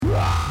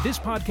This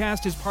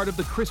podcast is part of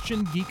the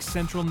Christian Geek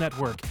Central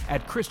Network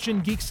at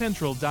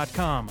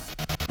ChristianGeekCentral.com.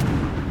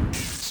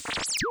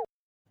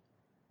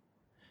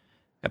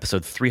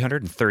 Episode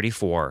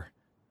 334,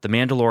 The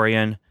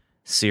Mandalorian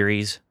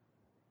series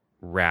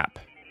wrap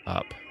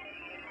up.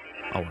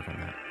 I'll work on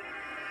that.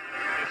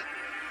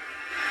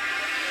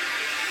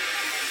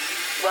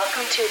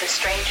 Welcome to the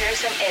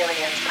Strangers and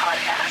Aliens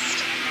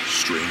podcast.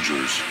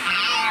 Strangers.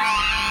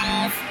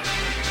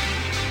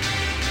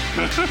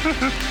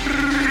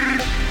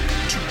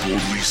 To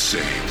boldly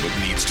say what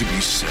needs to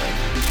be said.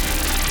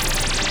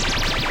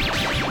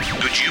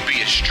 Would you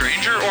be a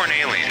stranger or an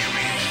alien?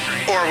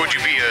 Or would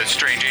you be a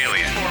strange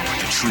alien?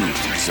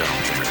 Truth is out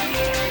there.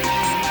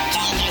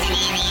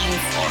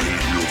 I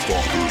am your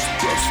father's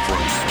best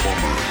friend,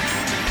 Plumber.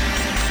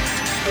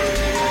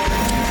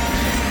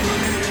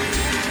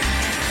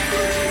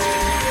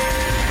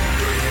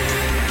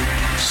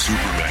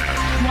 Superman.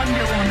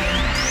 Wonder Woman.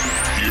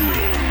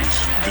 Heroes.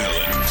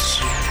 Villains.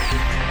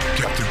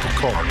 Captain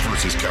Picard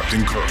versus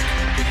Captain Kirk. Do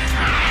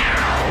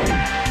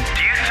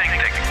you think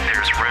that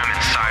there's room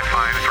in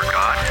sci-fi for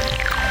God?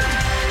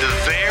 The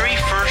very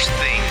first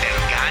thing that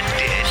God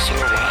did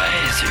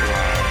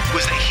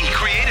was that he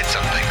created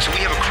something. So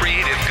we have a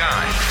creative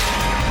God.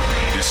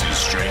 This is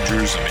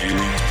Strangers and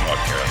Aliens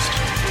podcast.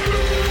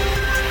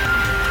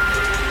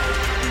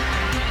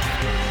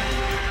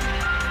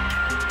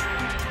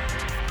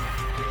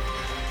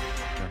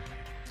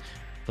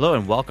 Hello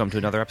and welcome to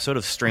another episode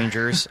of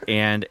Strangers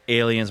and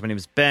Aliens. My name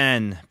is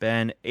Ben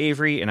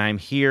Avery, and I'm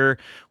here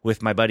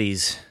with my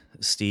buddies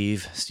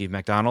Steve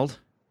McDonald.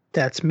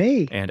 That's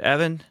me. And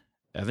Evan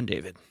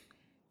David.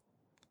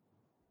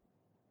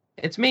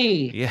 It's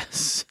me.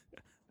 Yes,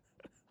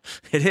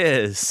 it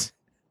is.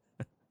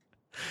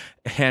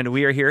 And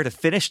we are here to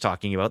finish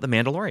talking about The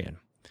Mandalorian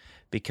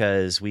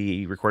because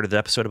we recorded the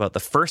episode about the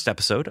first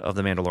episode of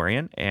The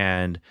Mandalorian,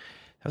 and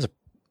that was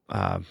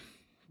a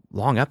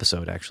long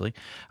episode, actually.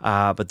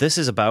 But this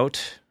is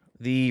about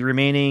the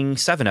remaining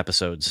 7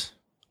 episodes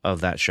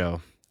of that show.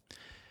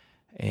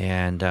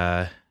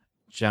 And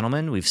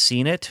gentlemen, we've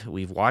seen it.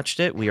 We've watched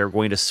it. We are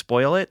going to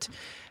spoil it.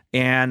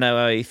 And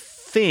I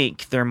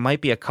think there might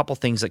be a couple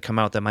things that come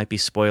out that might be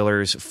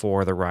spoilers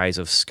for The Rise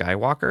of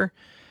Skywalker.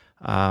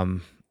 At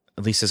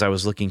least as I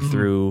was looking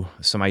through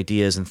some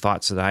ideas and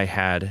thoughts that I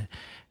had,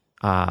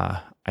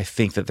 I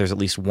think that there's at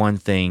least one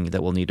thing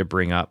that we'll need to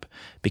bring up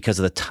because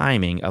of the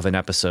timing of an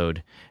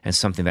episode and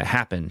something that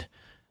happened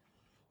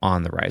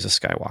on The Rise of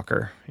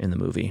Skywalker in the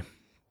movie.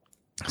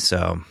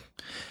 So,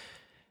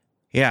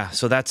 yeah,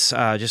 so that's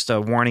just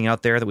a warning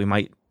out there that we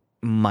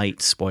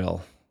might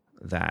spoil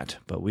that.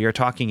 But we are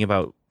talking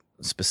about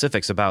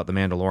specifics about The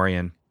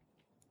Mandalorian.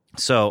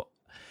 So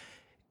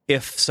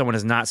if someone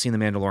has not seen The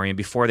Mandalorian,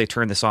 before they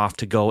turn this off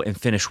to go and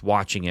finish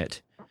watching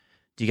it,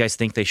 do you guys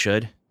think they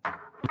should?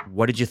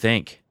 What did you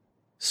think?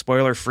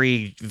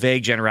 Spoiler-free,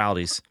 vague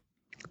generalities.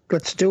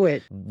 Let's do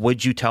it.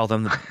 Would you tell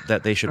them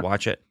that they should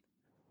watch it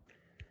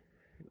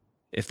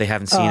if they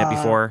haven't seen it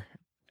before?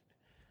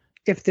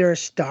 If they're a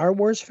Star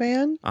Wars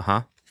fan,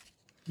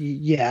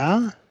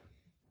 yeah.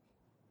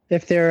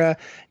 If they're,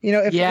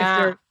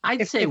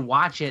 I'd say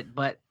watch it,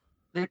 but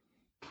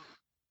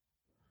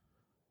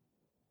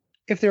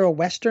if they're a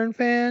Western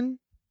fan,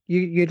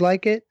 you'd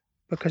like it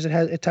because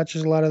it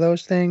touches a lot of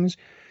those things.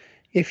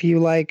 If you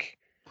like,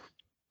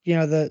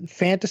 the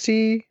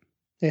fantasy,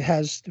 it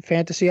has the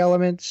fantasy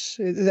elements.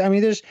 I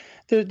mean,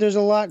 there's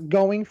a lot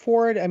going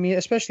for it. I mean,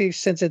 especially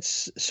since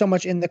it's so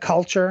much in the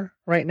culture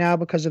right now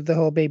because of the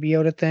whole Baby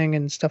Yoda thing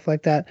and stuff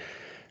like that.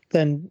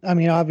 Then, I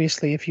mean,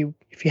 obviously, if you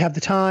have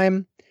the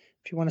time,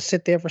 if you want to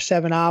sit there for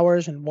 7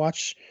 hours and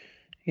watch,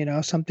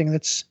 something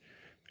that's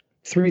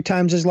 3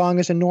 times as long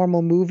as a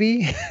normal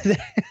movie,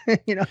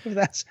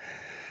 that's.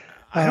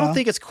 I don't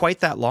think it's quite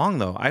that long,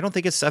 though. I don't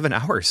think it's 7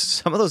 hours.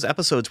 Some of those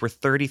episodes were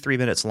 33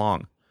 minutes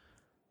long.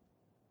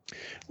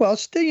 Well,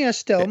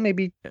 still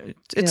maybe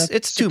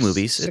it's 2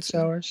 movies. 6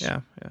 hours. Yeah.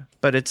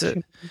 But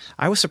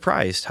I was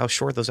surprised how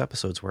short those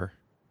episodes were.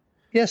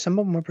 Yeah, some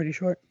of them were pretty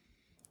short.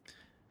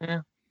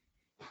 Yeah.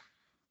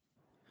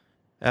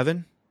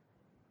 Evan?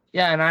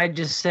 Yeah, and I'd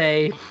just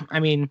say, I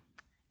mean,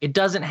 it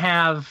doesn't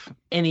have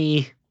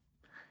any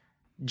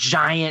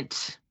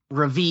giant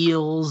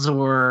reveals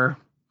or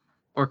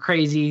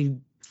crazy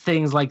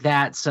things like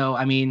that. So,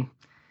 I mean,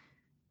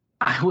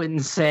 I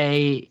wouldn't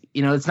say,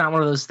 it's not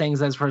one of those things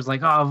that's where it's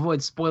like, oh,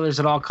 avoid spoilers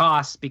at all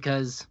costs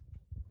because,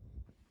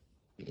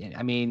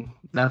 I mean,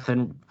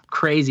 nothing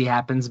crazy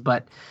happens.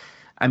 But,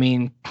 I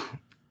mean,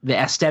 the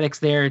aesthetics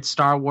there, it's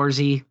Star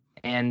Wars-y,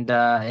 and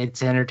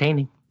it's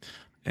entertaining.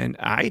 And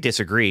I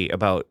disagree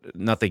about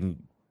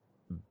nothing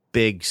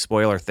big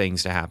spoiler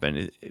things to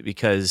happen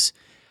because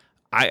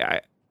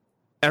I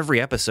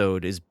every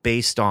episode is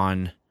based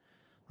on,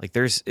 like,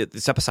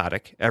 it's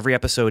episodic. Every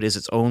episode is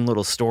its own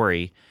little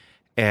story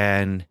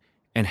and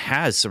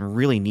has some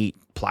really neat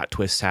plot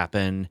twists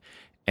happen,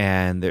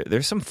 and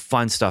there's some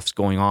fun stuff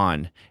going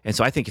on. And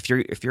so I think if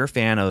you're a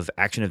fan of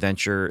action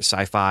adventure,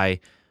 sci-fi,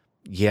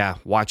 yeah,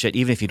 watch it.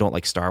 Even if you don't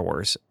like Star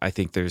Wars, I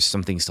think there's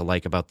some things to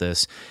like about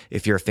this.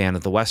 If you're a fan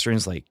of the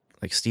Westerns, like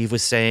Steve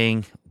was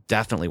saying,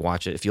 definitely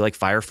watch it. If you like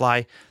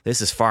Firefly,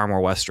 this is far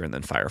more Western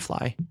than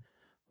Firefly.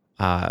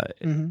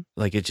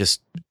 Like it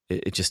just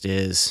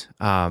is.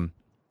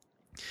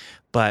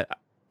 But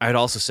I'd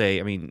also say,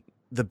 I mean,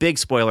 the big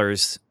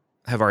spoilers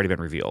have already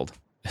been revealed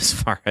as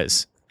far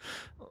as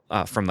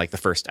from like the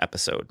first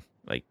episode.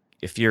 Like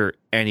if you're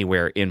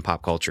anywhere in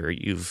pop culture,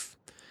 you've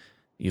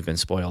been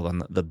spoiled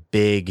on the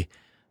big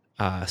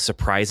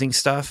surprising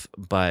stuff,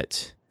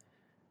 but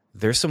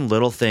there's some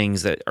little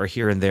things that are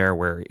here and there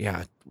where,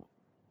 yeah,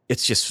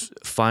 it's just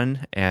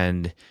fun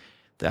and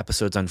the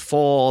episodes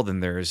unfold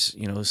and there's,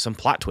 some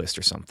plot twist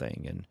or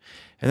something. And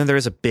then there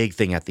is a big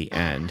thing at the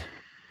end,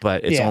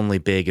 but it's only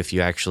big if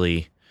you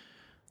actually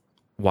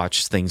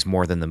watch things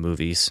more than the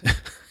movies.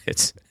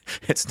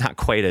 It's not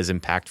quite as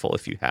impactful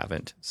if you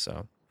haven't.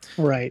 So,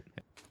 right.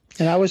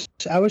 And I was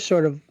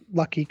sort of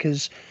lucky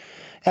because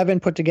Evan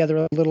put together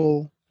a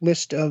little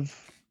list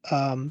of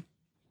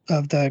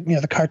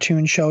the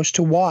cartoon shows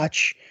to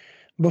watch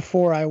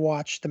before I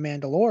watched The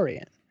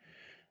Mandalorian,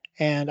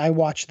 and I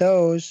watched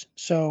those,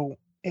 so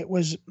it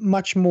was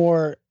much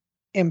more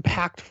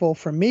impactful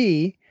for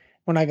me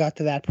when I got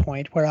to that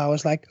point where I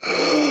was like,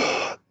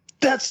 oh,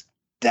 that's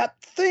that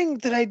thing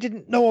that I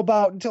didn't know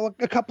about until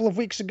a couple of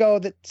weeks ago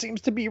that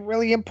seems to be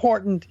really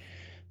important.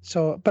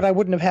 So, but I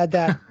wouldn't have had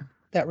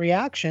that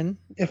reaction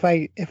if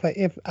I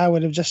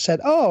would have just said,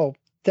 oh,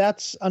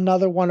 that's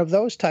another one of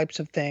those types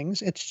of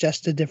things. It's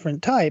just a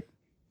different type,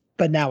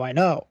 but now I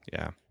know.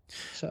 Yeah.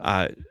 So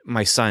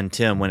my son,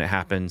 Tim, when it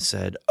happened,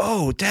 said,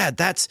 oh, Dad,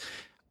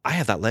 I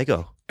have that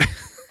Lego.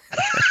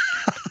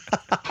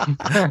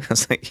 I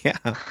was like, yeah,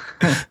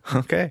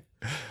 okay.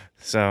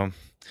 So,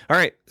 all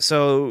right.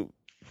 So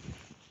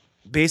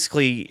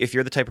basically, if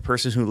you're the type of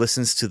person who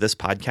listens to this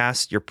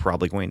podcast, you're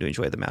probably going to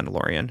enjoy The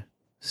Mandalorian.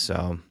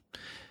 So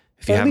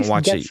if you haven't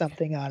watched it,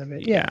 something out of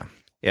it. Yeah.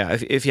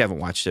 If you haven't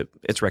watched it,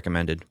 it's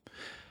recommended.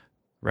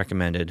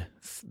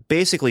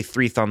 Basically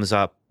 3 thumbs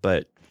up,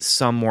 but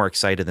some more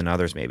excited than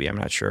others. Maybe, I'm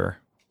not sure.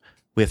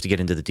 We have to get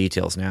into the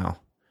details now,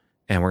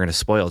 and we're going to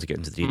spoil to get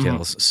into the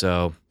details.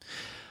 So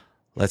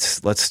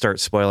let's start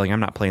spoiling. I'm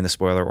not playing the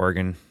spoiler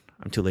organ.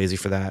 I'm too lazy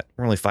for that.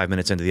 We're only 5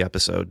 minutes into the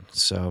episode,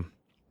 so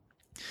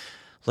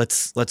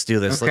let's do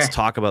this. Okay. Let's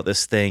talk about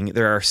this thing.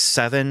 There are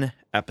 7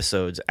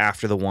 episodes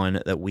after the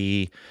one that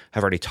we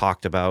have already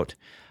talked about.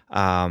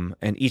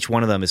 And each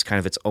one of them is kind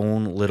of its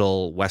own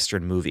little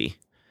Western movie.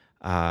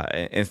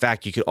 In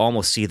fact, you could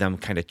almost see them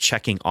kind of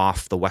checking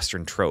off the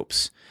Western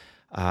tropes.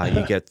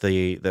 You get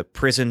the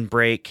prison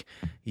break.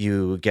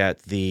 You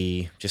get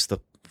the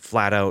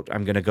flat out,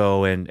 I'm going to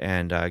go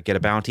and get a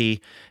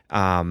bounty.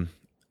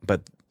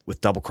 But with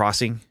double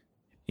crossing,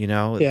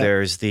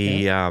 there's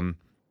the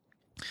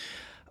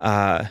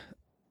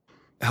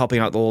helping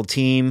out the old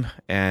team,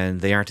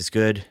 and they aren't as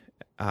good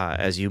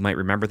as you might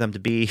remember them to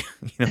be,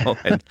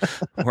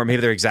 or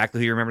maybe they're exactly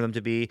who you remember them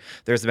to be.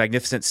 There's the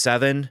Magnificent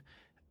Seven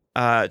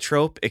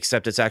trope,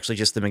 except it's actually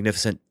just the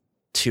Magnificent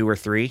 2 or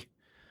 3.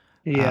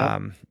 Yeah.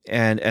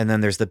 And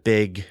then there's the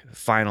big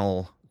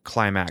final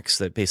climax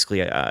that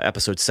basically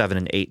episode 7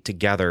 and 8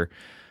 together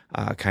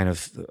kind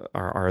of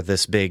are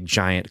this big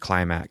giant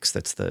climax.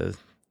 That's the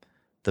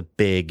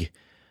big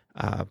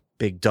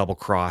double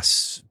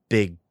cross,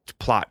 big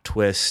plot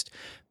twist,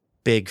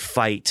 big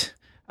fight.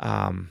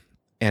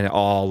 And it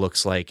all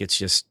looks like it's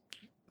just,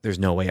 there's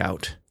no way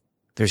out.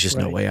 There's just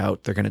no way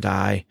out. They're going to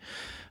die.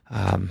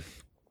 And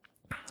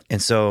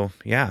so,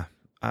 yeah.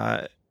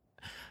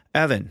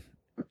 Evan,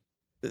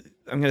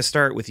 I'm going to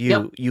start with you.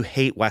 Yep. You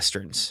hate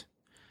Westerns.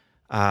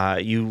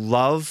 You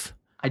love...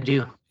 I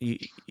do.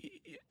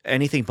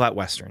 Anything but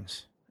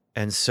Westerns.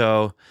 And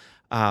so,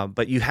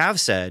 but you have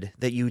said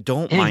that you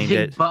don't mind it.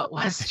 Anything but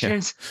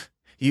Westerns?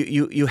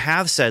 You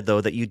have said,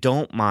 though, that you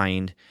don't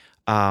mind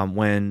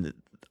when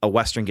a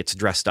Western gets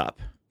dressed up.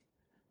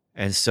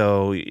 And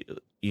so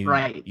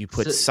you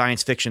put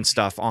science fiction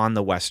stuff on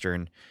the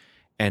Western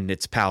and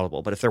it's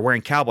palatable. But if they're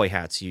wearing cowboy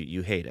hats,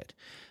 you hate it.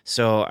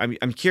 So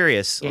I'm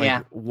curious,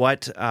 like,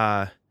 what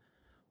do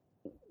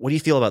you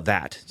feel about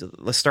that?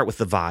 Let's start with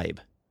the vibe,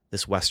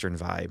 this Western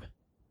vibe.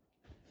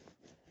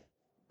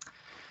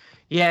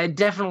 Yeah, it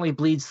definitely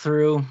bleeds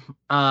through,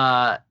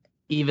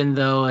 even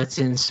though it's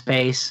in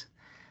space.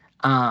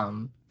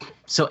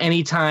 So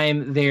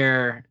anytime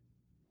they're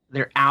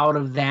out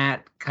of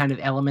that kind of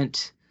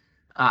element,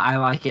 I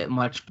like it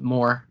much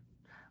more.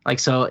 Like,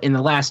 so in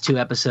the last 2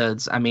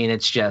 episodes, I mean,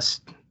 it's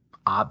just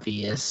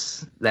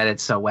obvious that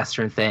it's a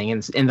Western thing,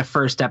 and in the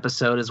first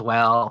episode as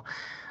well.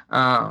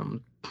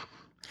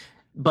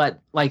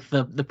 But like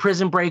the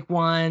Prison Break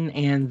one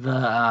and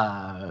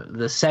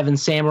the Seven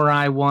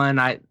Samurai one,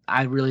 I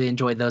really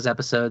enjoyed those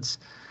episodes.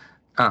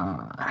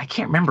 I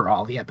can't remember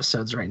all the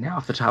episodes right now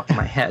off the top of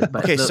my head,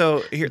 but okay,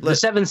 so here, the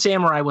Seven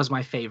Samurai was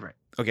my favorite.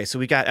 Okay, so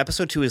we got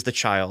episode 2 is The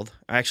Child.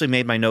 I actually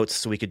made my notes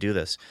so we could do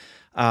this.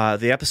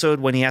 The episode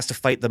when he has to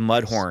fight the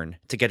Mudhorn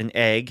to get an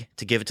egg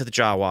to give it to the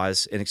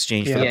Jawas in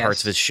exchange for the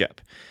parts of his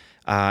ship.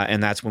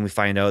 And that's when we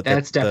find out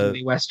that's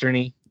definitely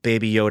Westerny.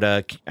 Baby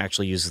Yoda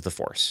actually uses the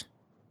Force.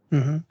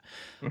 Mm-hmm.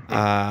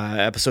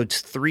 Episode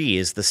 3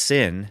 is the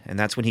Sin, and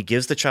that's when he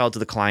gives the child to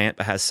the client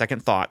but has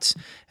second thoughts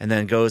and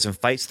then goes and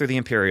fights through the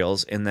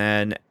Imperials. And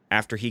then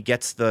after he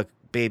gets the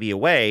baby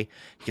away,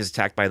 he gets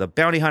attacked by the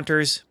bounty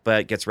hunters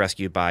but gets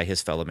rescued by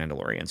his fellow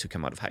Mandalorians who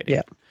come out of hiding.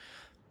 Yeah.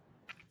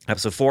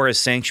 Episode 4 is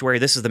Sanctuary.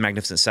 This is the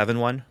Magnificent Seven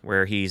one,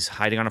 where he's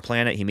hiding on a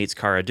planet. He meets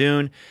Cara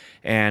Dune,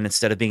 and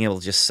instead of being able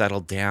to just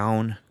settle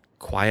down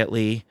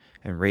quietly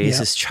and raise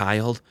his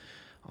child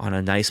on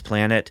a nice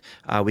planet,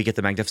 we get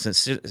the Magnificent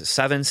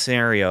Seven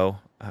scenario.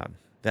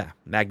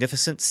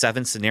 Magnificent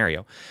Seven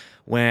scenario,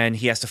 when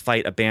he has to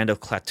fight a band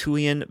of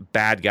Klatooinian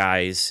bad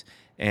guys,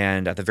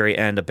 and at the very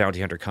end, a bounty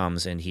hunter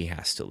comes and he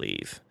has to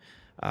leave.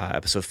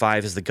 Episode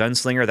 5 is the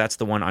Gunslinger. That's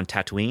the one on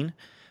Tatooine,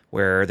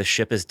 where the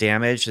ship is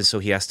damaged, and so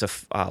he has to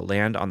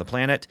land on the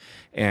planet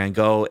and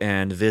go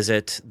and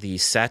visit the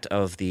set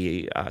of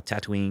the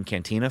Tatooine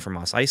Cantina from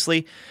Mos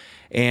Eisley.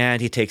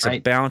 And he takes a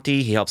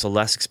bounty. He helps a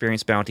less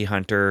experienced bounty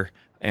hunter,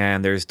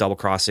 and there's double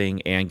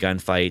crossing and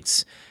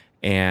gunfights.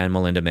 And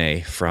Melinda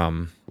May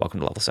from Welcome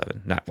to Level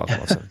 7. Not Welcome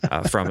to Level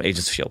 7, from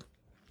Agents of S.H.I.E.L.D.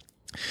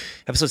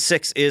 Episode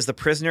 6 is The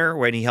Prisoner,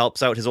 when he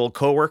helps out his old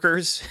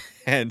co-workers.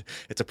 And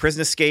it's a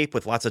prison escape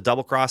with lots of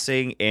double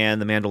crossing,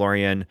 and the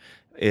Mandalorian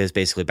is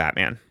basically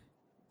Batman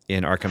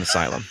in Arkham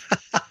Asylum.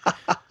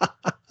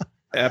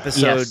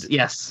 Episode,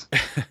 yes.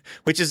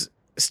 which is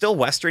still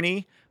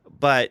Western-y,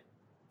 but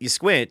you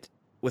squint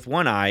with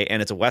one eye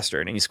and it's a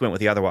Western, and you squint with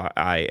the other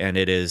eye and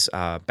it is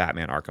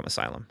Batman Arkham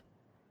Asylum.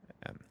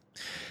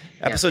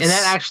 And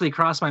that actually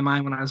crossed my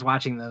mind when I was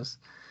watching those.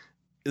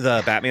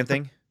 The Batman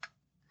thing?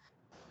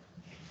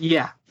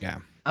 Yeah.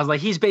 I was like,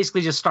 he's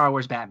basically just Star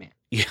Wars Batman.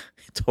 Yeah,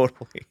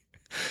 totally.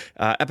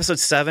 Episode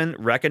 7,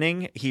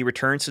 Reckoning. He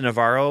returns to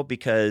Navarro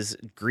because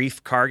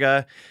Greef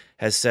Karga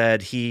has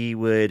said he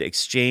would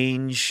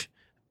exchange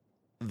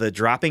the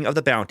dropping of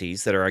the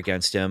bounties that are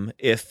against him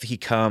if he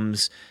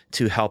comes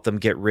to help them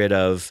get rid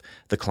of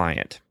the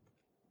client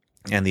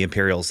and the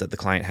Imperials that the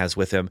client has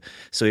with him.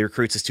 So he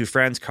recruits his two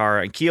friends,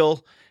 Kara and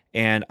Keel,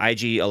 and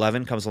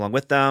IG-11 comes along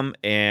with them,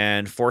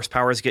 and force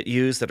powers get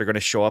used that are going to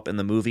show up in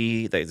the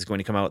movie that is going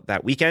to come out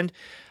that weekend.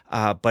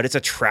 But it's a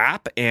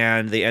trap,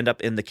 and they end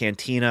up in the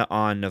cantina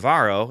on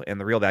Navarro, and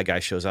the real bad guy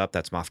shows up.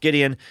 That's Moff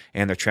Gideon,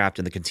 and they're trapped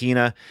in the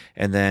cantina.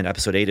 And then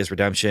episode 8 is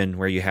Redemption,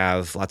 where you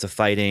have lots of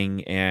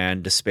fighting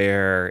and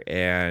despair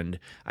and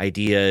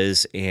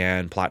ideas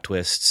and plot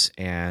twists,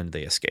 and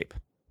they escape.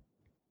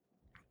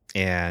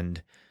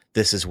 And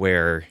this is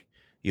where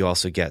you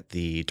also get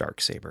the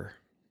Darksaber.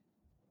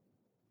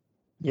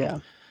 Yeah.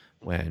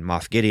 When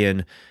Moff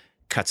Gideon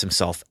cuts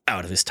himself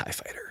out of his TIE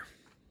fighter.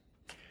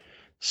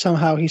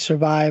 Somehow he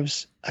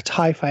survives a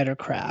TIE fighter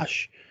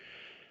crash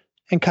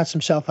and cuts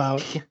himself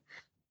out.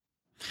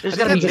 There's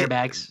got to be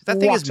airbags. That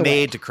thing is Walks away.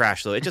 made to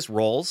crash, though. It just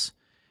rolls,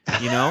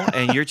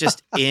 and you're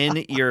just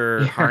in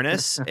your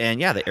harness,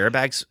 and the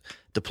airbags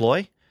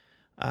deploy.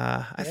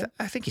 I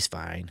think he's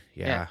fine.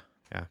 Yeah.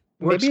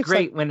 Works Maybe it's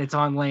great when it's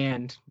on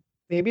land.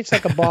 Maybe it's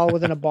like a ball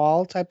within a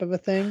ball type of a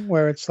thing,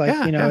 where it's like,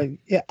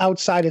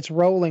 outside it's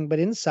rolling, but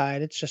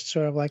inside it's just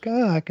sort of like,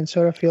 I can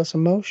sort of feel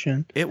some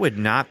motion. It would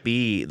not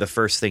be the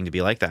first thing to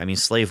be like that. I mean,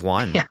 Slave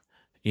One,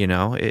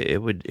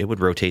 it would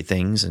rotate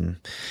things. And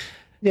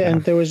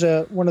and there was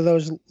one of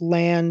those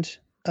land,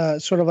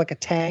 sort of like a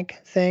tank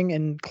thing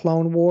in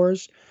Clone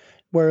Wars,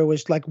 where it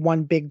was like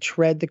one big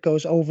tread that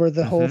goes over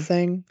the whole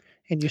thing,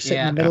 and you sit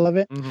in the middle of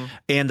it. Mm-hmm.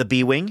 And the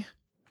B-Wing.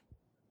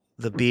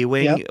 The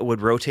B-Wing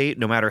would rotate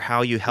no matter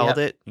how you held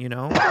it,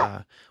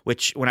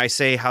 which when I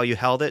say how you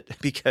held it,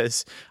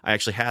 because I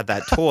actually had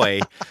that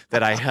toy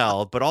that I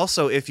held, but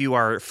also if you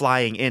are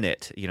flying in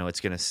it,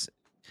 it's going to,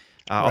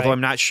 although I'm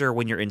not sure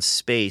when you're in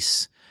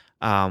space,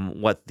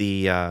 what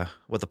the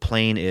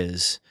plane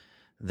is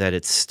that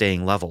it's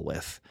staying level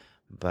with,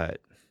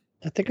 but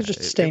I think it's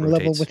just staying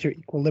level with your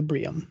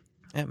equilibrium.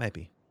 It might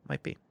be.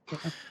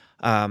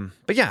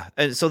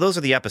 But so those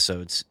are the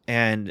episodes,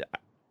 and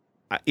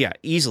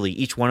easily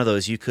each one of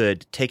those you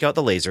could take out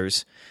the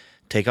lasers,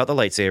 take out the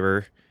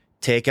lightsaber,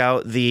 take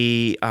out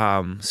the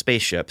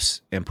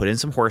spaceships, and put in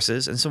some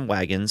horses and some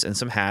wagons and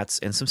some hats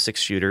and some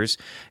 6-shooters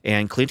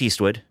and Clint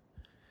Eastwood,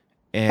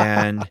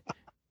 and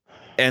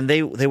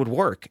they would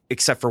work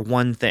except for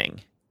one thing,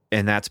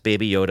 and that's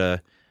Baby Yoda,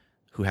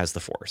 who has the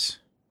Force.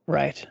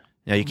 Right.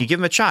 Now you could give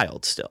him a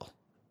child still,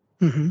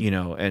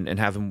 mm-hmm. and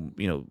have him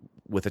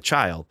with a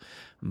child,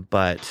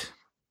 but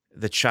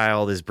the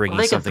child is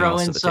bringing something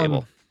else to the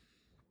table.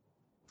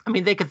 I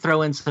mean, they could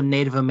throw in some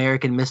Native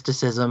American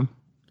mysticism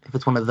if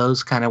it's one of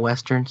those kind of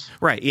Westerns.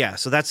 Right, yeah.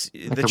 So that's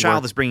the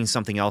child is bringing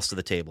something else to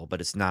the table, but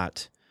it's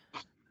not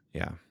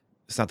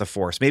the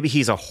Force. Maybe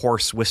he's a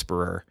horse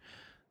whisperer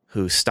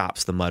who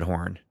stops the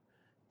Mudhorn.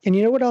 And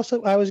you know what else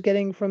I was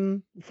getting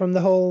from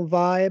the whole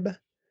vibe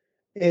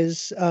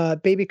is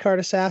Baby Card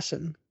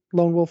Assassin,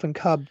 Lone Wolf and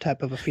Cub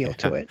type of a feel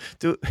to it.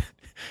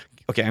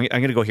 Okay, I'm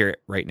going to go here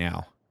right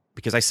now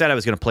because I said I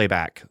was going to play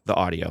back the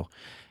audio,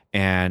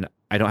 and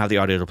I don't have the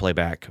audio to play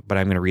back, but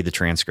I'm going to read the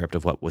transcript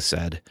of what was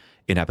said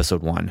in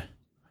episode 1.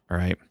 All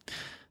right.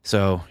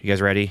 So you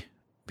guys ready?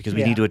 Because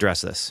we Yeah. need to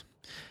address this.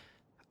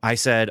 I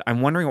said,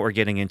 I'm wondering what we're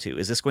getting into.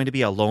 Is this going to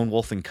be a lone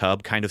wolf and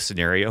cub kind of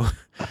scenario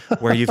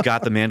where you've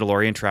got the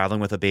Mandalorian traveling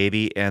with a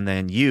baby, and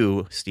then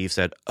you, Steve,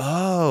 said,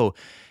 oh,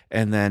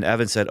 and then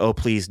Evan said, oh,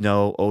 please,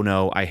 no, oh,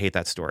 no, I hate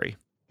that story.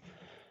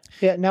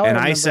 Yeah, now And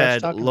I I remember us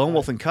said, talking Lone about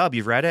Wolf it. and Cub,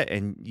 you've read it?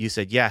 And you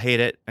said, yeah, hate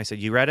it. I said,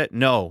 you read it?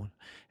 No.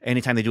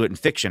 Anytime they do it in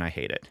fiction, I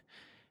hate it.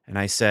 And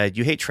I said,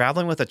 you hate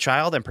traveling with a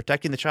child and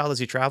protecting the child as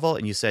you travel?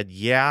 And you said,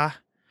 yeah,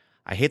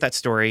 I hate that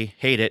story,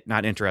 hate it,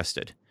 not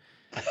interested.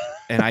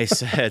 And I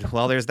said,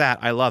 well, there's that.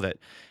 I love it.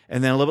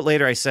 And then a little bit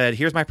later, I said,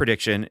 here's my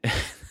prediction.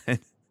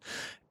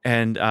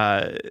 and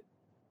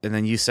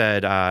then you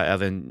said,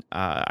 Evan,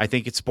 I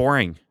think it's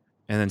boring.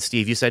 And then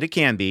Steve, you said it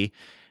can be.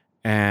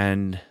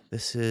 And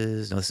this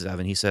is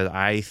Evan. He said,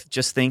 I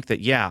just think that,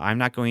 yeah, I'm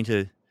not going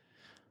to.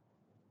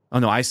 Oh,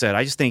 no, I said,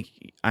 I just think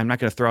I'm not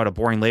going to throw out a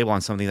boring label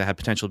on something that had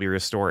potential to be a real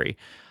story.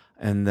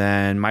 And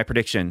then my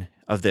prediction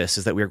of this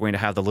is that we are going to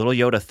have the little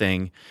Yoda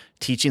thing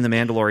teaching the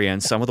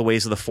Mandalorian some of the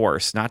ways of the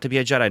Force, not to be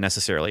a Jedi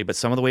necessarily, but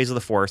some of the ways of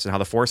the Force and how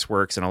the Force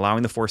works and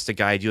allowing the Force to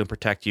guide you and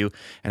protect you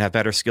and have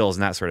better skills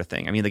and that sort of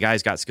thing. I mean, the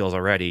guy's got skills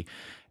already.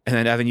 And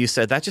then Evan, you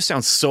said, that just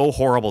sounds so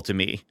horrible to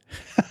me.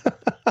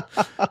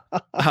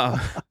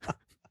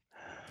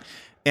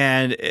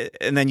 And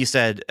then you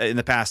said, in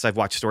the past, I've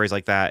watched stories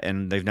like that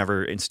and they've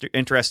never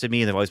interested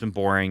me and they've always been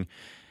boring.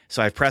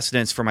 So I have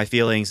precedence for my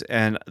feelings.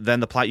 And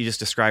then the plot you just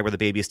described where the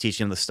baby is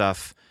teaching him the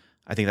stuff,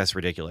 I think that's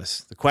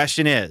ridiculous. The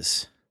question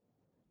is,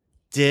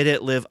 did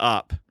it live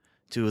up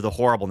to the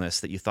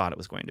horribleness that you thought it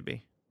was going to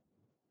be?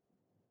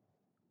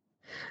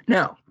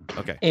 No.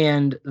 Okay.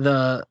 And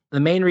the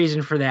main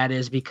reason for that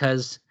is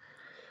because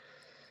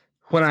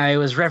when I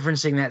was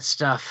referencing that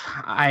stuff,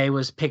 I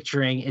was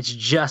picturing it's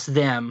just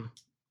them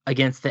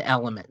against the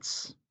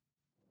elements.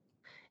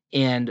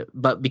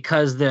 But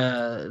because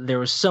there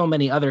was so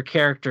many other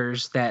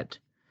characters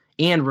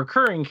and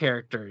recurring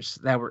characters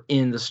that were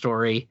in the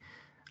story,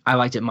 I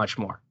liked it much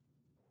more.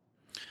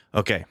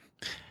 Okay.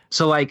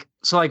 So like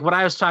what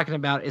I was talking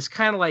about is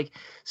kind of like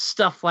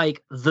stuff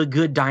like The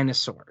Good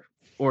Dinosaur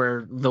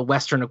or the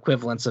Western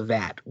equivalents of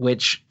that,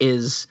 which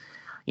is,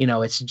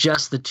 it's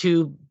just the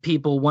two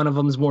people. One of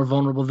them is more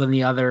vulnerable than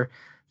the other.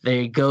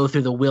 They go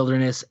through the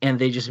wilderness and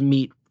they just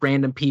meet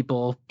random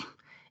people,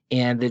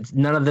 and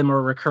none of them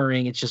are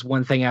recurring. It's just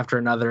one thing after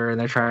another, and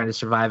they're trying to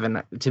survive.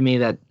 And to me,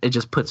 that it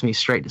just puts me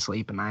straight to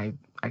sleep, and I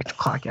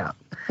clock out.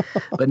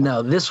 But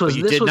no, this was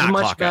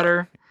much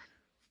better.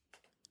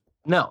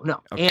 No.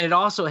 Okay. And it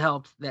also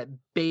helped that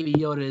Baby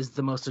Yoda is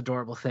the most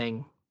adorable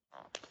thing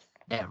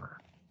ever.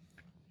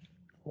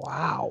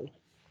 Wow.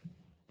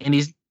 And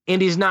he's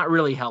not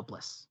really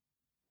helpless.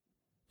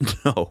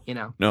 No.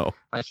 No.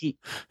 Like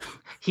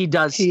he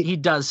does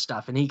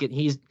stuff, and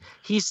he's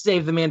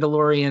saved the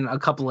Mandalorian a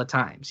couple of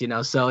times,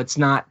 so it's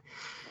not.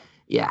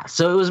 Yeah.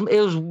 So it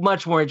was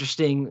much more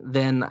interesting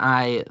than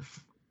I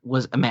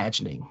was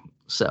imagining.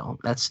 So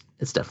it's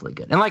definitely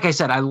good. And like I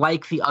said, I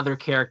like the other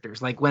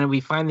characters. Like when we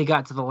finally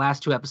got to the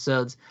last two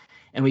episodes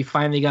and we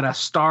finally got a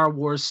Star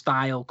Wars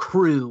style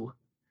crew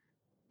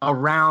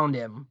around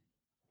him,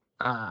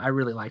 I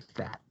really liked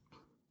that.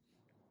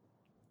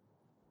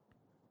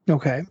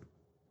 Okay.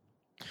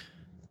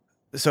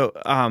 So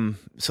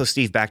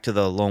Steve, back to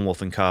the Lone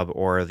Wolf and Cub,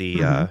 or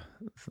the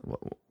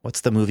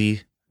what's the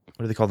movie?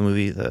 What do they call the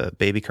movie? The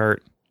Baby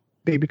Cart?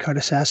 Baby Cart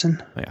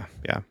Assassin.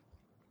 Yeah.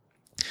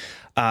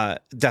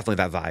 Definitely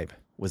that vibe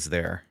was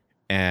there.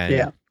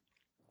 And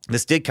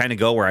this did kind of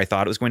go where I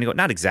thought it was going to go.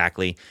 Not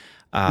exactly,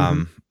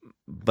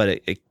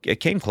 but it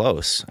came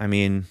close. I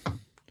mean,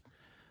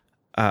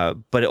 I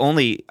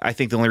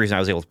think the only reason I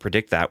was able to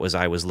predict that was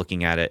I was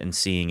looking at it and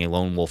seeing a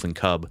Lone Wolf and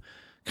Cub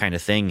kind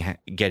of thing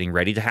getting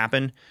ready to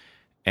happen.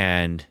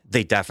 And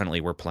they definitely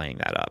were playing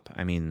that up.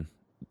 I mean,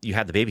 you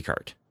had the baby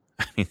cart.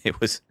 I mean,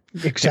 it was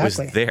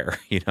there,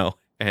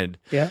 and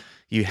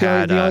you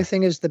had the only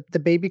thing is the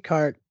baby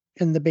cart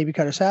in the Baby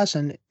Cart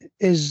Assassin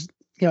is,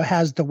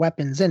 has the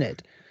weapons in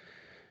it.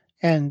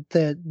 And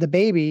the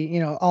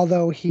baby,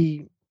 although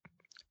he,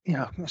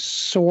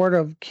 sort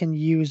of can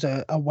use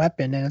a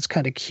weapon, and it's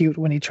kind of cute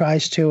when he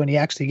tries to, and he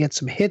actually gets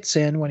some hits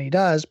in when he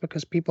does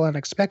because people aren't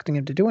expecting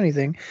him to do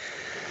anything.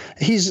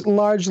 He's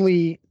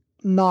largely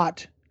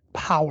not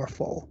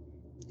powerful,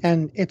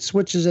 and it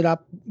switches it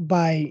up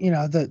by,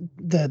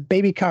 the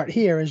baby cart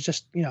here is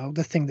just,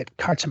 the thing that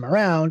carts him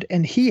around,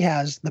 and he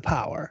has the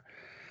power.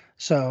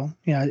 So,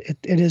 it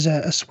is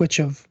a switch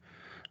of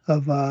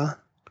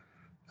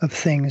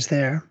things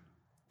there.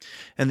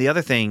 And the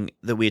other thing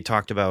that we had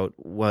talked about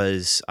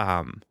was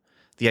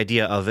the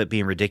idea of it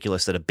being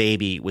ridiculous that a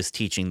baby was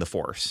teaching the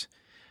Force.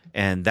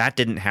 And that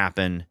didn't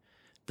happen.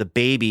 The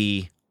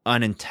baby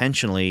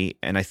unintentionally,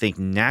 and I think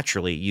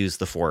naturally, used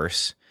the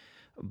Force,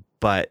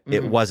 but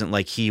it wasn't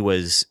like he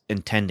was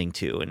intending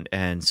to.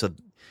 And so,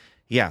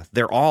 yeah,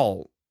 they're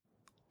all,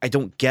 I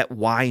don't get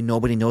why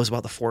nobody knows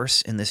about the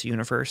Force in this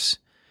universe.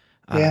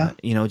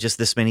 Just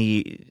this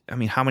many, I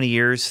mean, how many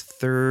years?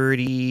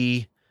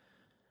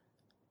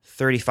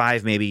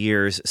 35 maybe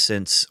years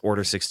since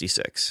Order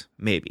 66,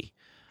 maybe.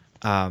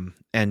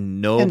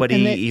 And nobody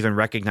And they- even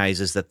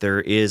recognizes that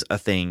there is a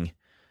thing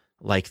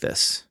like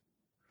this.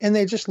 And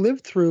they just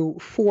lived through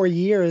 4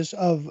 years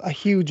of a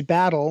huge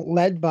battle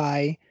led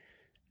by,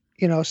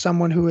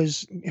 someone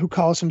who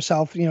calls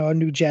himself, a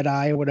new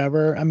Jedi or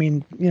whatever. I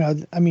mean,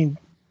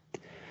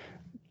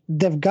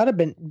 they've got to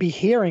be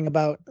hearing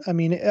about. I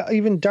mean,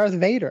 even Darth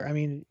Vader. I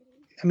mean,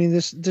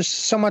 there's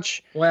so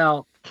much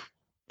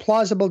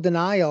plausible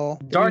denial.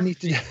 Darth you need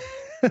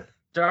to-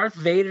 Darth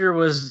Vader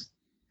was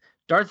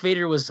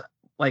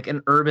like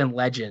an urban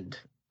legend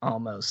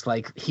almost.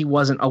 Like he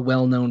wasn't a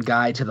well-known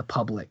guy to the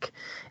public.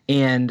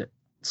 And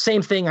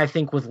same thing I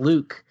think with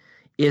Luke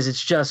is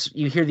it's just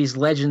you hear these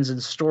legends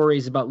and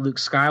stories about Luke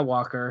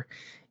Skywalker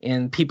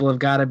and people have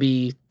got to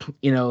be,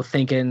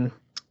 thinking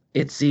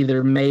it's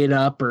either made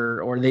up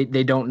or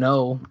they don't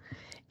know.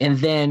 And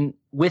then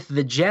with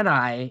the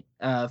Jedi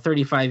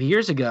 35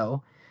 years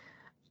ago,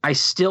 I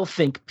still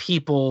think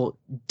people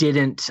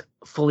didn't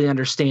fully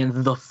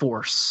understand the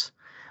Force.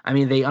 I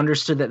mean, they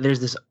understood that there's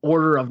this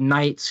order of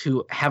knights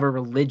who have a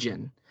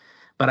religion,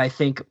 but I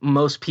think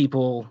most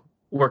people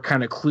were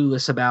kind of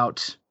clueless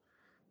about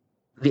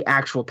the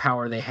actual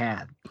power they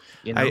had.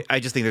 I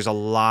just think there's a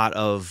lot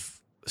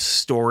of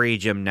story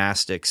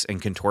gymnastics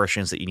and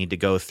contortions that you need to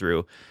go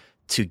through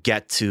to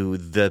get to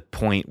the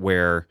point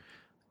where,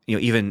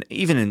 even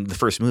in the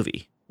first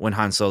movie, when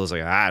Han Solo's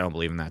like, I don't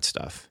believe in that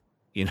stuff,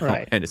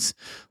 Right. And it's,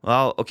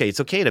 okay, it's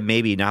okay to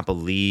maybe not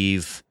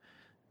believe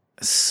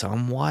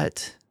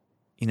somewhat,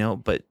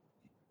 but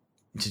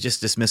to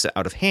just dismiss it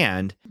out of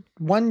hand.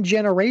 One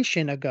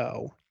generation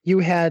ago, you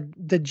had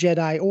the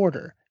Jedi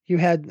Order. You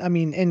had,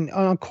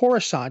 on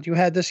Coruscant, you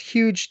had this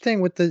huge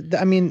thing with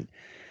and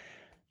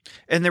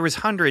there was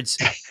hundreds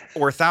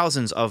or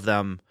thousands of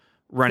them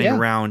running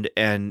around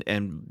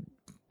and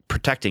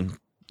protecting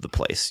the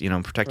place,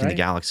 protecting the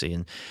galaxy.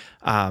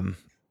 And,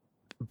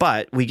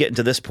 but we get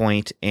into this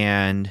point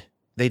and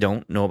they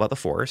don't know about the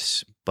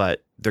Force,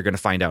 but they're going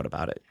to find out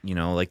about it.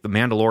 Like the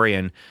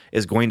Mandalorian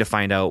is going to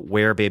find out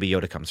where Baby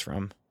Yoda comes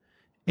from.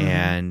 Mm-hmm.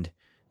 And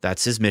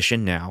that's his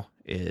mission now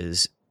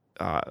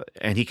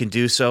and he can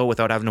do so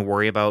without having to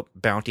worry about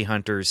bounty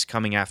hunters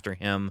coming after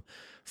him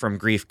from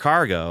Grief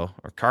Karga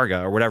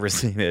or whatever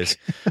his name is,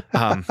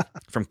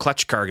 from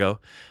Clutch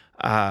Cargo.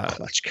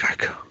 Clutch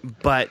Cargo.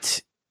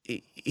 But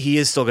he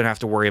is still going to have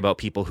to worry about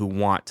people who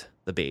want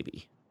the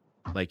baby.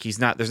 Like there's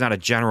not a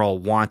general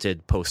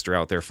wanted poster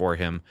out there for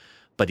him,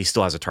 but he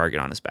still has a target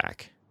on his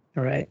back.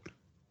 All right.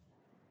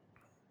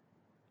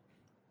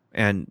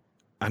 And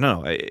I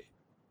don't know.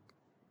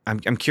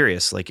 I'm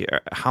curious. Like,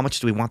 how much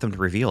do we want them to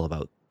reveal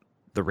about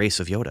the race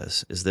of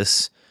Yodas? Is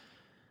this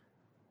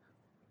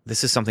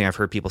is something I've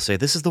heard people say.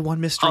 This is the one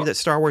mystery that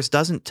Star Wars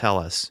doesn't tell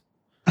us.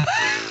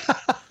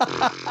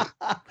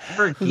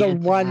 The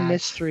one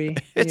mystery.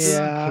 Who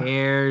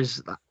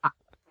cares?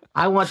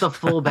 I want the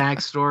full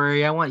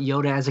backstory. I want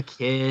Yoda as a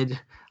kid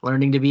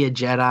learning to be a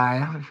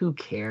Jedi. Who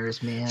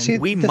cares, man? See,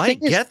 We the might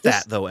thing is, get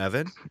that though,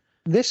 Evan.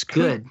 This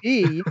could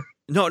be.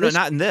 No,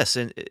 not in this.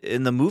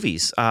 In the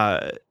movies,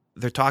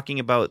 they're talking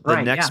about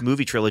the next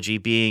movie trilogy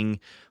being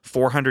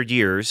 400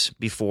 years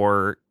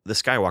before the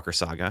Skywalker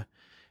saga,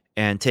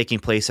 and taking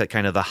place at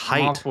kind of the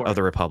height of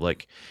the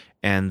Republic,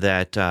 and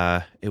that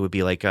it would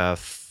be like a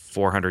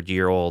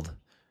 400-year-old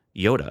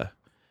Yoda.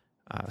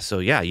 So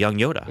young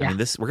Yoda. Yeah. I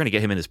mean, we're going to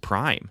get him in his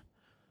prime,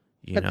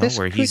 where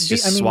could he's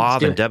just be,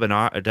 suave and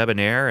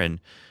debonair and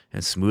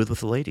smooth with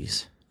the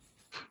ladies.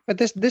 But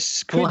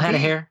this could Full head be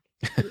of hair.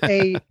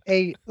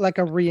 a like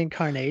a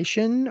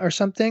reincarnation or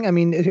something. I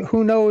mean,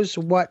 who knows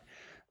what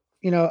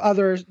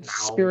other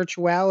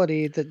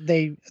spirituality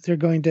that they're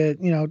going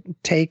to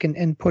take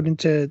and put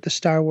into the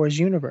Star Wars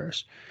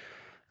universe.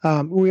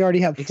 We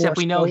already have Except Force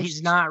we know ghosts.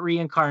 he's not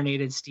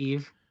reincarnated,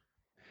 Steve.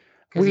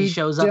 Because he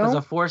shows up as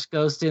a Force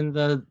ghost in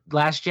The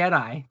Last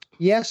Jedi.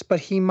 Yes, but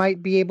he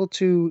might be able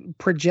to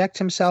project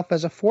himself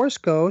as a Force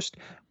ghost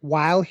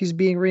while he's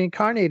being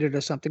reincarnated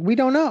or something. We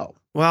don't know.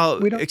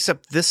 Well,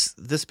 except this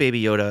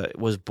baby Yoda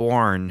was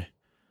born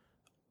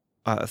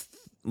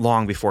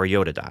long before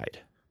Yoda died.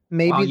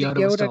 Maybe While the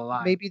Yoda was still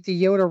alive. maybe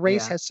the Yoda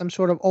race has some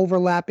sort of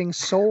overlapping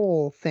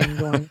soul thing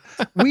going.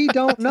 We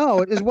don't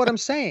know, is what I'm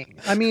saying.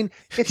 I mean,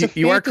 it's a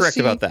You are correct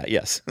about that,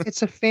 yes.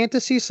 It's a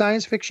fantasy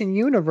science fiction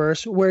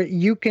universe where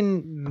you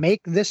can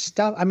make this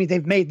stuff. I mean,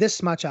 they've made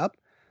this much up.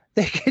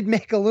 They could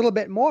make a little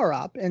bit more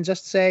up and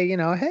just say,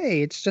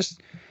 hey, it's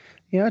just,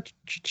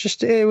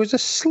 it was a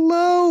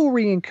slow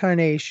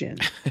reincarnation.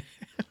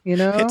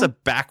 It's a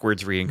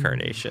backwards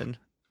reincarnation.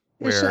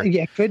 Where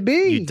it could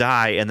be. You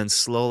die, and then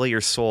slowly your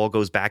soul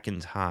goes back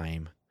in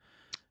time,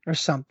 or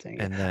something.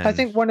 And then, I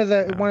think one of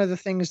the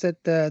things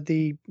that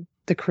the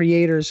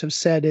creators have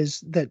said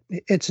is that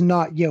it's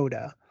not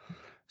Yoda.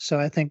 So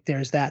I think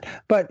there's that.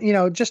 But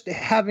just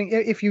having,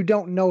 if you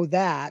don't know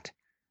that,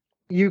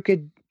 you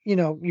could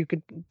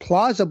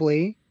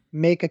plausibly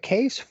make a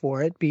case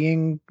for it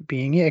being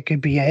it could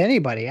be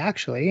anybody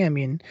actually. I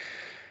mean,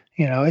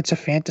 it's a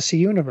fantasy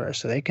universe,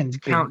 so they can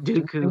Count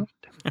Dooku.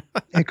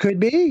 It could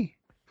be.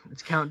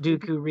 It's Count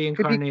Dooku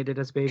reincarnated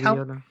as Baby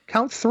Yoda.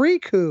 Count 3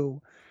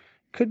 coup.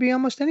 could be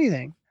almost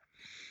anything.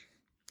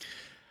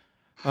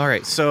 All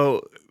right,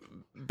 so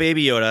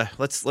Baby Yoda,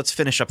 let's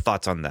finish up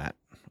thoughts on that,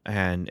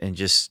 and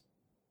just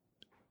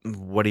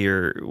what do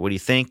you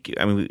think?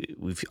 I mean,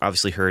 we've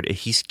obviously heard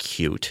he's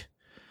cute,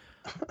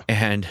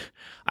 and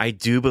I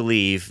do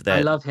believe that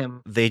I love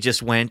him. they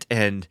just went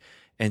and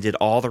did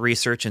all the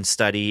research and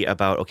study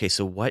about, okay,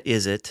 so what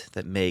is it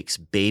that makes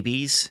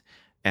babies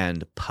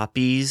and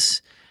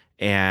puppies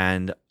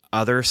and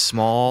other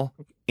small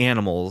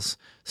animals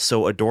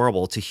so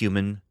adorable to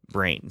human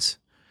brains?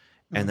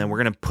 And then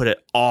we're going to put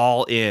it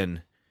all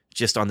in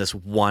just on this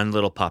one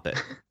little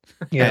puppet.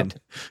 And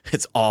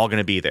it's all going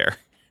to be there.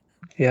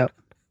 Yep.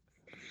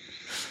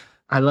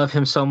 I love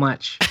him so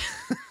much.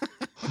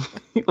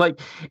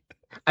 Like,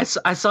 I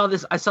saw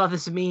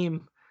this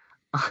meme,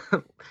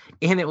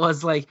 and it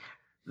was like,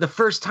 the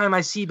first time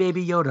I see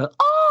Baby Yoda,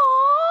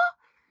 oh,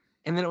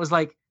 and then it was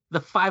like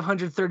the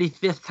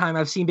 535th time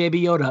I've seen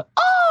Baby Yoda,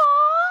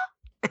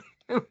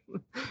 oh,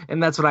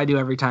 and that's what I do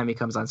every time he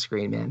comes on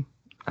screen, man.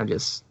 I'm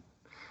just.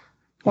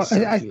 Well, so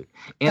cute.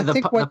 And I the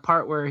think what-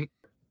 part where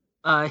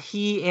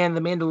he and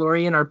the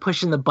Mandalorian are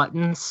pushing the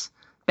buttons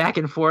back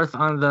and forth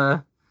on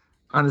the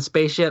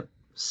spaceship,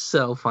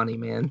 so funny,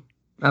 man.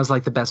 That was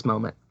like the best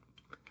moment.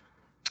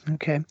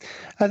 Okay.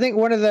 I think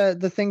one of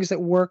the things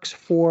that works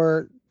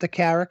for the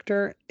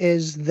character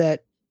is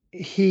that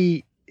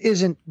he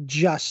isn't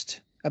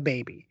just a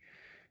baby.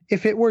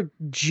 If it were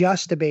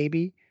just a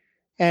baby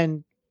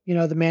and, you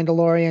know, the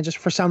Mandalorian just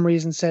for some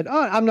reason said,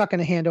 oh, I'm not going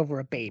to hand over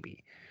a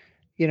baby.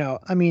 You know,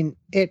 I mean,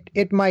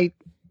 it might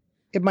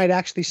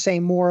actually say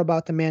more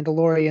about the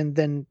Mandalorian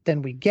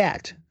than we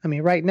get. I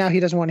mean, right now he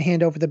doesn't want to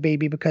hand over the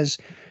baby because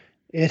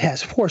it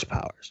has force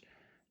powers.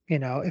 You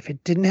know, if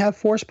it didn't have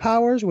force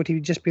powers, would he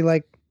just be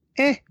like,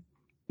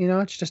 you know,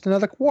 it's just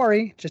another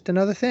quarry, just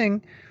another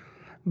thing.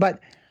 But,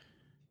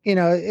 you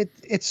know,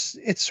 it's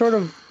sort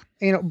of,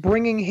 you know,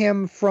 bringing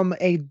him from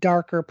a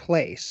darker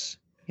place,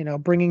 you know,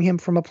 bringing him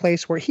from a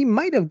place where he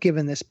might have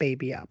given this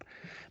baby up.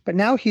 But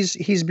now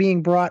he's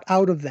being brought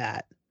out of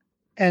that.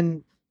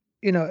 And,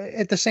 you know,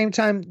 at the same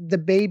time, the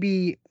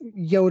Baby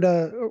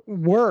Yoda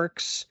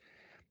works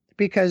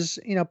because,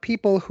 you know,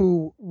 people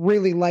who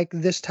really like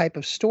this type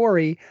of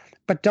story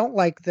but don't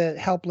like the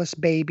helpless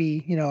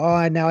baby, you know,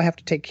 oh, now I have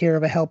to take care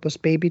of a helpless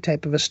baby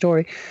type of a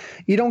story.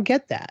 You don't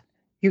get that.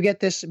 You get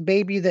this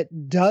baby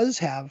that does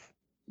have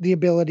the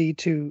ability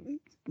to,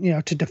 you know,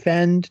 to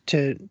defend,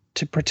 to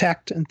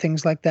protect and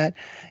things like that.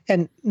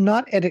 And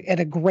not at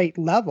a great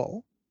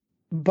level,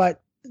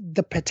 but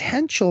the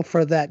potential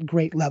for that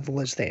great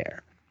level is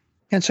there.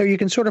 And so you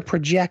can sort of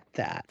project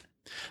that.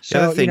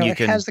 So, you know, it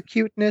has the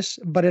cuteness,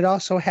 but it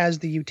also has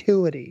the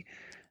utility.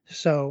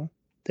 So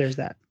there's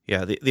that.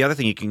 Yeah. The other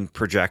thing you can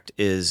project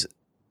is,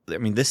 I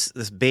mean, this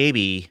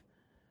baby,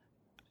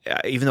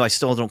 even though I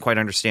still don't quite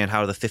understand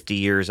how the 50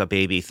 years a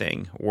baby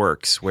thing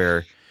works,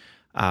 where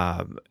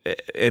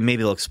and maybe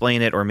they'll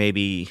explain it or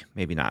maybe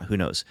not, who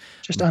knows?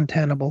 Just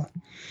untenable.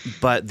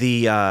 But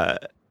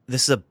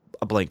this is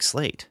a blank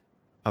slate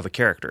of a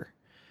character.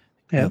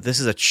 Yeah. You know, this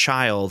is a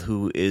child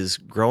who is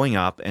growing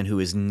up and who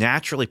is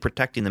naturally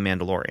protecting the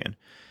Mandalorian,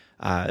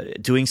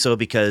 doing so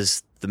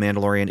because the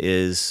Mandalorian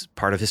is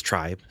part of his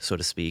tribe, so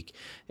to speak.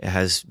 It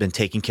has been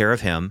taking care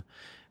of him.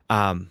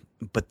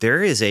 But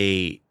there is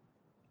a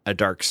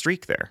dark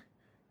streak there,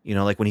 you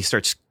know, like when he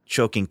starts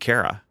choking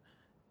Cara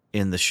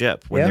in the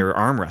ship when they were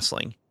arm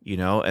wrestling, you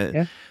know.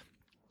 Yeah.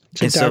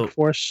 It's a dark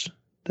force.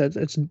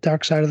 It's a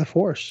dark side of the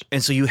force.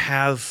 And so you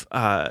have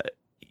the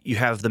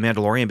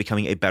Mandalorian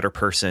becoming a better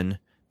person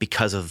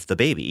because of the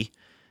baby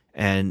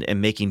and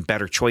making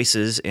better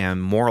choices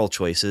and moral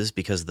choices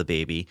because of the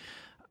baby.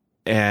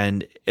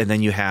 And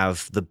then you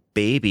have the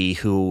baby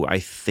who I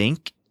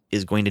think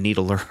is going to need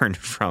to learn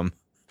from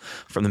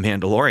the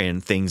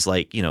Mandalorian things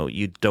like, you know,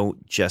 you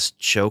don't just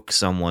choke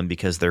someone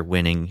because they're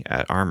winning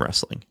at arm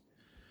wrestling.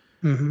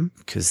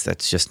 Because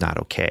that's just not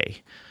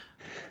okay.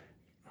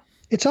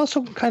 It's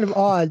also kind of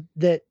odd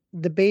that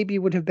the baby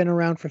would have been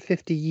around for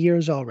 50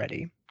 years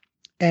already.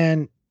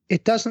 And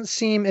it doesn't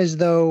seem as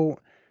though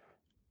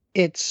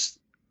it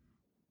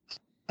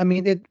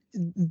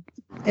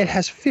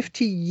has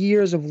 50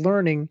 years of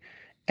learning,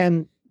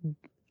 and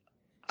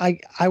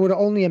I would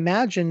only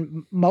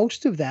imagine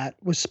most of that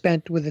was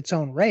spent with its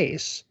own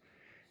race,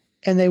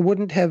 and they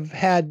wouldn't have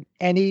had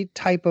any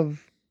type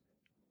of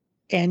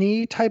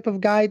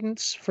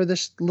guidance for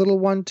this little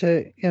one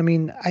to. I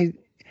mean, I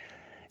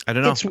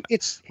don't know.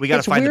 We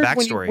got to find the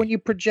backstory when you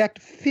project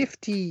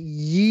 50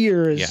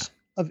 years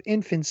of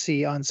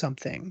infancy on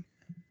something,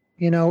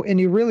 you know, and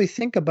you really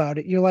think about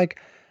it. You're like,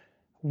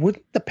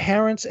 wouldn't the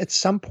parents at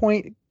some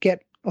point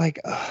get like,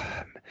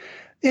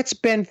 it's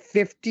been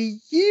 50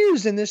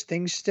 years and this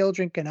thing's still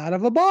drinking out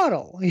of a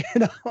bottle, you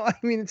know? I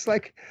mean, it's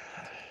like,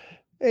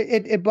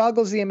 it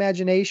boggles the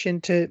imagination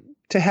to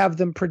have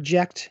them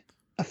project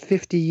a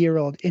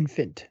 50-year-old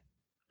infant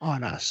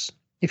on us,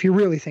 if you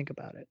really think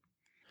about it.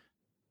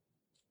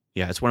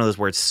 Yeah, it's one of those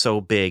where it's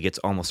so big, it's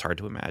almost hard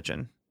to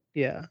imagine.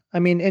 Yeah. I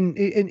mean,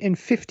 in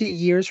 50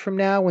 years from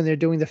now, when they're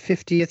doing the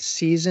 50th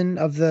season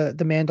of the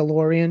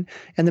Mandalorian,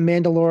 and the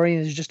Mandalorian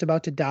is just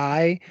about to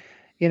die,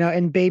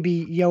 and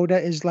Baby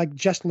Yoda is like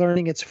just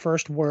learning its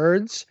first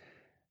words,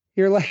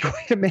 you're like,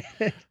 wait a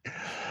minute.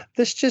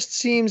 This just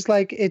seems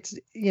like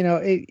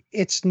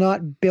it's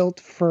not built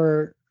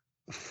for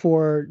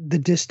the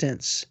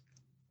distance.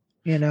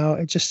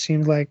 It just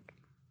seems like.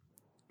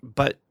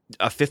 But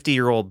a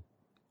 50-year-old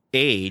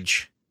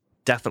age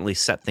definitely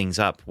set things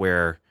up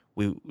where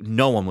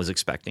no one was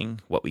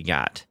expecting what we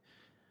got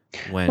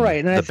when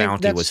the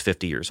bounty was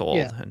 50 years old.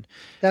 Yeah, and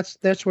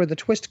that's where the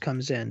twist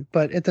comes in.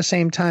 But at the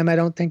same time, I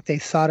don't think they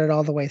thought it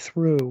all the way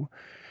through.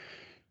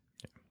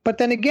 But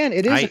then again,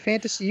 it is a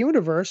fantasy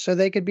universe, so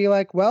they could be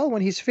like, well,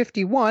 when he's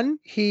 51,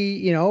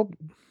 he,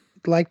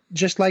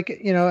 just like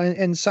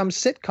in some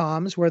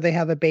sitcoms where they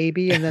have a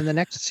baby and then the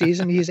next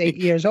season he's 8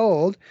 years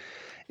old.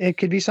 It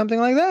could be something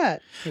like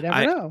that. You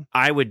never know.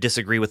 I would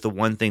disagree with the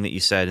one thing that you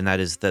said, and that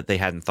is that they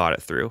hadn't thought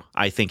it through.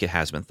 I think it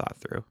has been thought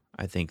through.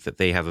 I think that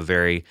they have a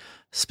very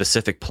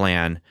specific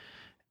plan,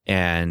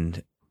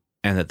 and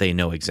that they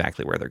know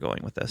exactly where they're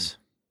going with this.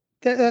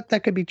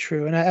 That could be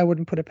true, and I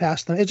wouldn't put it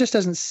past them. It just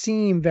doesn't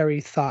seem very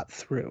thought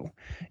through.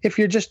 If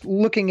you're just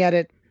looking at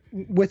it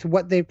with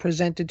what they've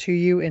presented to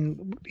you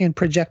and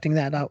projecting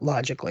that out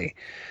logically.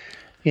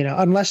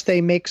 Unless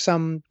they make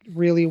some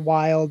really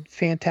wild,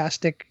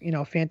 fantastic,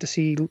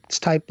 fantasy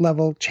type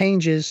level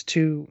changes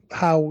to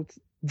how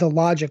the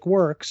logic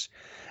works,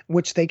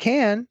 which they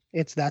can,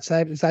 it's that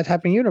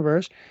type of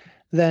universe,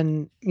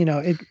 then,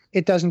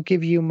 it doesn't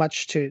give you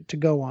much to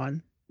go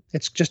on.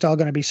 It's just all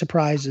going to be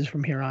surprises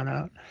from here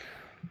on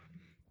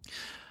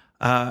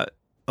out.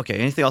 Okay.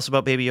 Anything else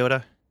about Baby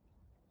Yoda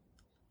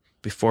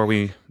before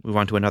we move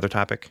on to another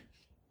topic?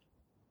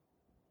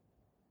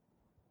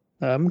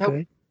 Nope.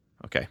 Good.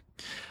 Okay.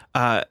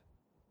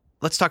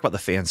 Let's talk about the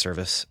fan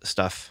service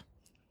stuff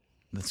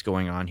that's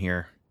going on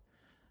here.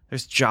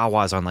 There's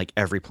Jawas on like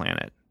every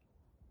planet.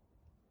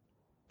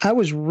 I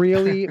was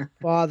really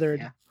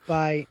bothered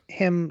by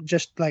him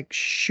just like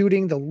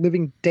shooting the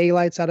living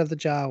daylights out of the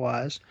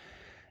Jawas,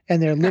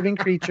 and they're living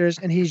creatures,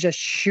 and he's just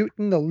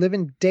shooting the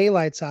living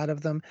daylights out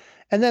of them.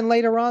 And then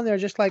later on, they're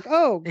just like,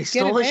 "Oh, they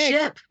stole a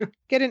ship.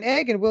 Get an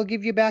egg, and we'll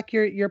give you back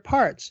your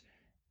parts."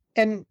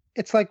 And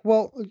it's like,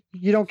 well,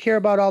 you don't care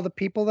about all the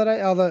people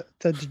the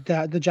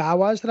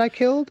Jawas that I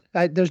killed.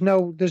 There's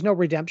no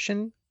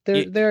redemption.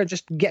 There,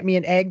 just get me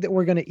an egg that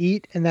we're going to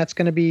eat, and that's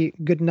going to be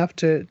good enough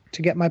to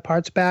get my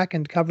parts back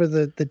and cover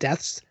the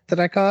deaths that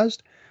I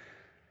caused.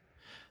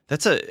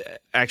 That's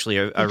actually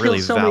a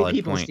really so valid many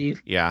people, point.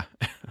 Steve. Yeah,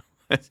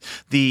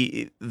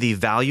 the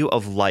value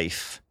of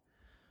life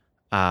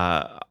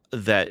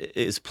that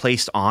is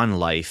placed on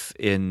life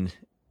in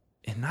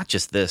not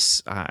just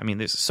this. I mean,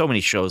 there's so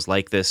many shows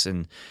like this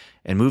and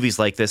movies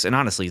like this, and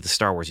honestly, the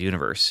Star Wars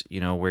universe.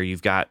 Where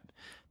you've got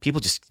people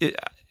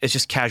it's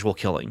just casual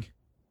killing.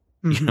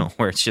 Mm-hmm.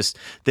 Where it's just,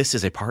 this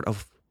is a part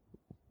of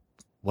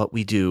what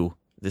we do.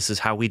 This is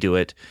how we do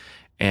it.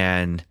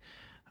 And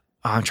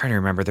I'm trying to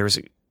remember, there's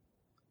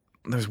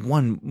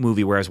one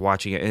movie where I was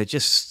watching it, and it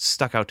just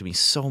stuck out to me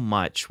so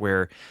much,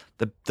 where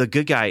the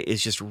good guy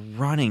is just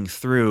running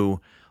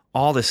through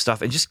all this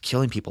stuff and just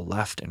killing people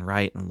left and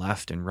right and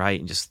left and right,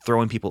 and just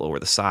throwing people over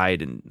the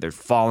side, and they're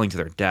falling to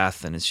their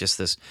death. And it's just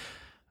this,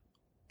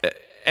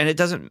 and it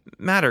doesn't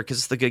matter because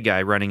it's the good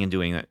guy running and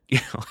doing it,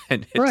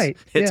 and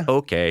it's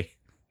okay.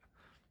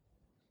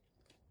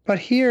 But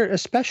here,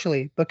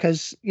 especially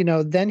because,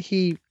 then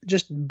he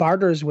just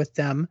barters with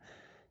them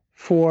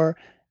for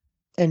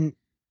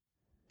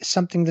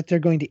something that they're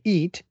going to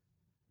eat,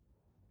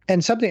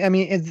 and something, I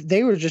mean,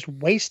 they were just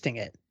wasting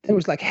it. It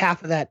was like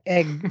half of that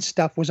egg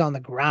stuff was on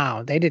the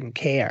ground. They didn't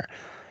care.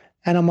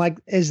 And I'm like,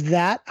 is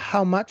that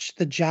how much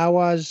the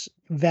Jawas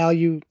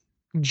value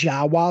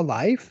Jawa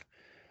life?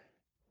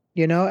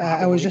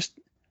 I was just,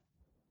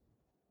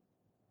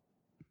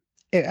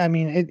 I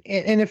mean,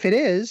 and if it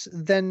is,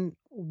 then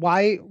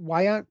why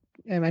aren't,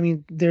 I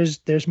mean,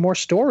 there's more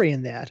story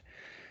in that.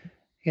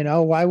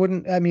 Why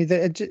wouldn't, I mean,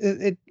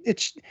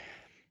 it's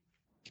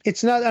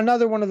not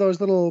another one of those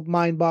little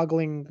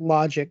mind-boggling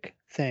logic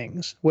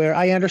things where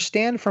I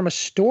understand from a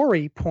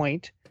story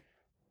point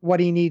what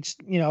he needs,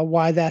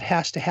 why that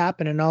has to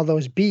happen and all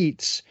those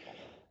beats.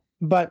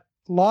 But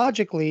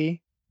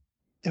logically,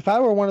 if I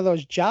were one of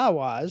those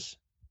Jawas,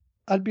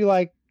 I'd be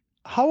like,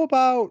 how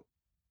about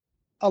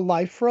a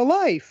life for a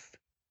life?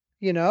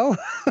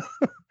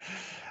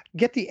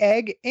 Get the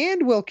egg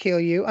and we'll kill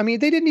you. I mean,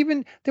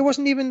 there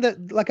wasn't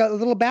even like a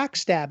little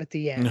backstab at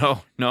the end.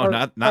 No,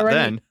 not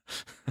then.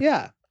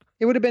 Yeah.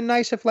 It would have been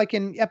nice if, like,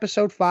 in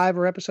episode 5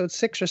 or episode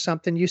 6 or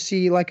something, you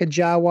see like a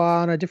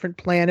Jawa on a different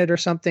planet or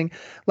something,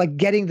 like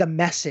getting the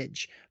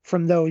message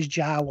from those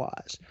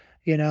Jawas,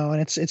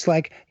 and it's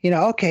like,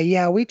 okay,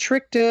 yeah, we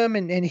tricked him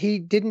and he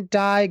didn't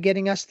die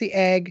getting us the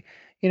egg.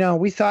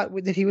 We thought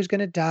that he was going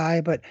to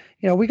die, but,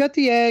 we got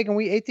the egg and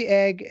we ate the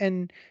egg,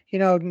 and,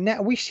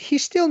 now he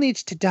still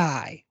needs to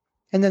die.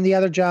 And then the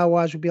other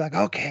Jawas would be like,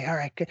 okay, all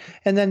right. Good.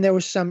 And then there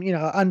was some,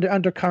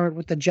 undercurrent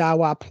with the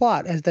Jawa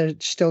plot as they're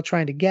still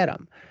trying to get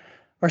him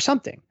or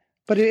something.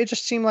 But it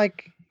just seemed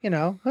like,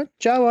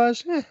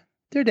 Jawas,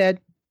 they're dead.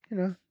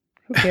 Who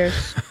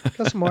cares?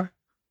 Kill some more.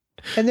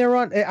 And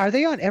are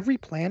they on every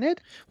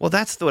planet? Well,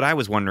 that's what I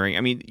was wondering.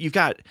 I mean, you've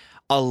got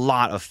a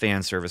lot of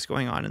fan service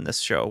going on in this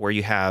show where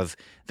you have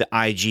the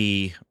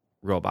IG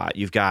robot.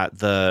 You've got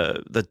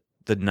the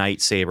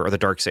Night Saber, or the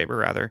Dark Saber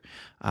rather.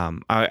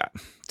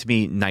 To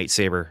me, Night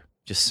Saber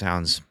just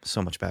sounds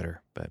so much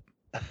better, but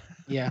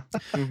Yeah.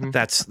 Mm-hmm.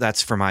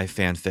 that's for my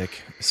fanfic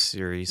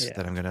series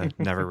that I'm gonna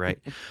never write.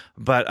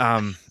 But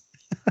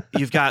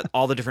you've got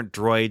all the different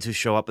droids who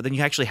show up, but then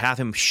you actually have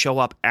him show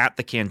up at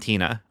the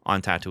cantina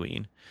on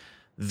Tatooine,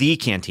 the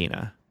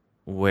cantina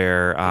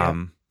where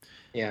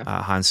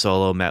Han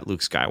Solo met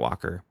Luke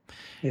Skywalker.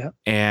 Yeah,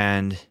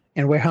 and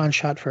where Han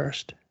shot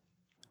first.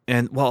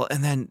 And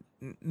then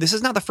this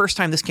is not the first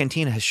time this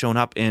cantina has shown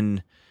up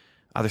in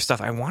other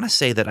stuff. I want to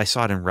say that I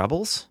saw it in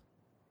Rebels.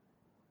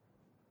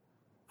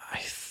 I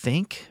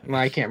think.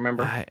 Well, I can't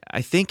remember.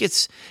 I think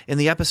it's in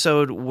the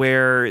episode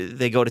where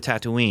they go to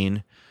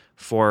Tatooine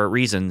for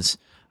reasons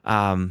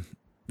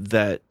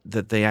that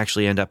they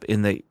actually end up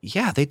in the.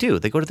 Yeah, they do.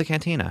 They go to the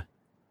cantina.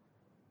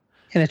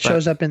 And it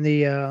shows up in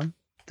the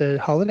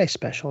holiday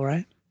special,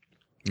 right?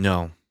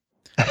 No.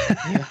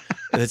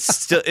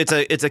 It's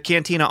a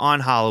cantina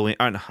on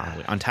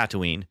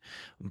Tatooine,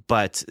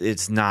 but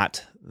it's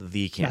not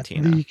the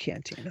cantina. Not the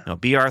cantina. No,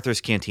 B.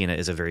 Arthur's cantina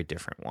is a very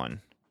different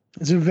one.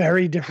 It's a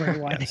very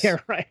different one. Yes. Yeah,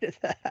 right.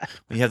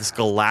 We have this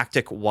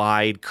galactic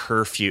wide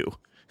curfew,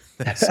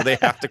 so they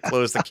have to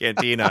close the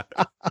cantina.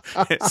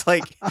 It's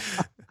like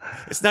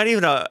it's not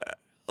even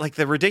like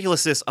the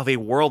ridiculousness of a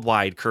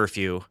worldwide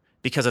curfew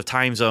because of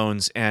time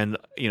zones, and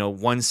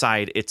one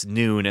side it's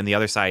noon and the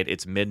other side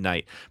it's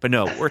midnight. But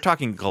no, we're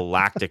talking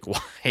galactic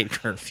wide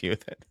curfew.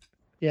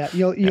 Yeah,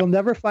 you'll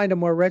never find a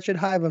more wretched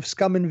hive of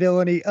scum and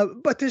villainy.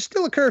 But there's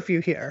still a curfew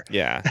here.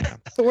 Yeah,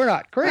 we're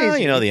not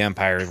crazy. Well, the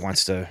Empire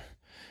wants to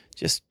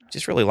just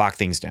really lock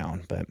things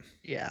down. But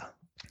yeah,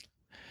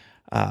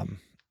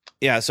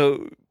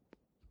 So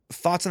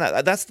thoughts on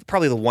that? That's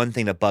probably the one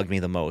thing that bugged me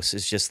the most.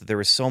 Is just that there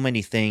were so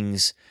many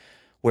things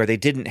where they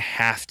didn't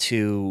have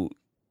to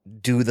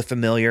do the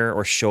familiar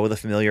or show the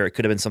familiar. It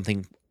could have been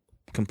something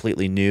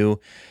completely new,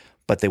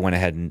 but they went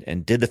ahead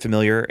and did the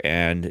familiar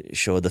and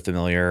showed the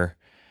familiar.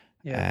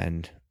 Yeah.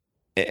 And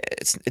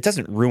it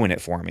doesn't ruin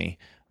it for me,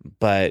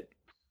 but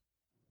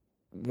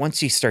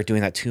once you start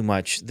doing that too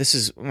much, this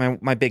is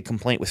my big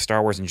complaint with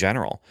Star Wars in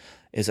general,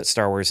 is that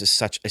Star Wars is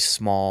such a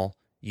small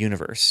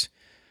universe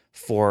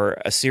for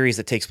a series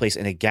that takes place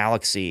in a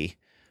galaxy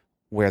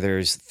where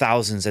there's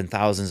thousands and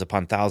thousands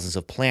upon thousands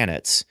of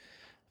planets.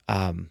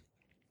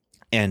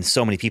 And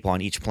so many people on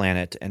each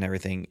planet and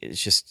everything.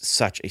 Is just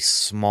such a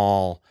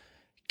small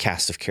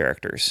cast of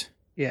characters.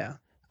 Yeah.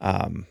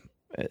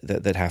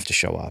 That have to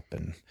show up.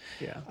 And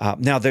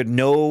now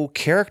no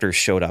characters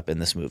showed up in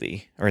this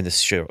movie or in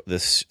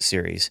this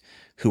series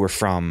who were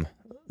from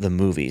the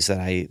movies that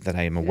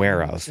I am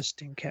aware of.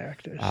 Interesting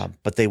characters.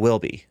 But they will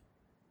be.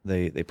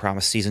 They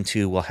promise season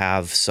 2 will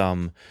have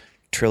some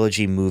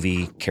trilogy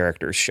movie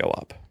characters show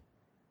up,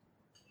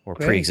 or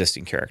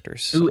pre-existing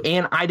characters. Ooh,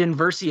 and Iden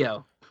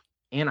Versio.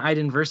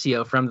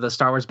 From the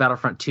Star Wars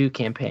Battlefront 2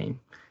 campaign,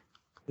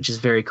 which is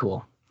very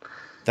cool.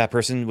 That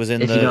person was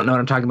in If you don't know what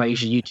I'm talking about, you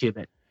should YouTube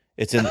it.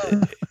 It's in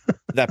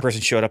that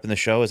person showed up in the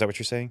show. Is that what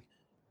you're saying?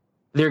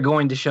 They're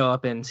going to show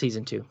up in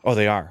season 2. Oh,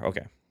 they are.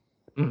 Okay.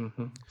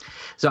 Mm-hmm.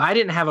 So I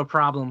didn't have a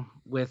problem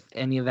with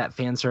any of that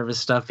fan service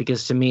stuff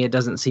because to me, it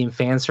doesn't seem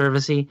fan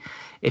servicey.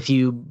 If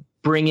you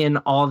bring in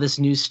all this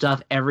new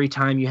stuff every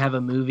time you have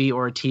a movie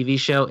or a TV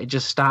show, it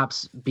just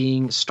stops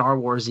being Star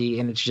Warsy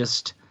and it's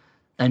just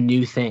a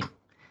new thing.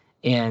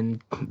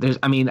 And it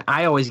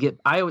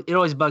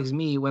always bugs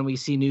me when we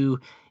see new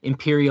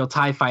Imperial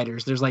TIE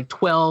fighters. There's like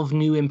 12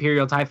 new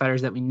Imperial TIE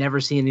fighters that we never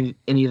see in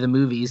any of the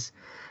movies.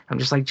 I'm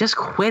just like, just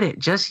quit it.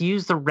 Just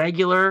use the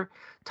regular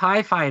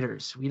TIE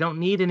fighters. We don't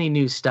need any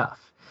new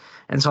stuff.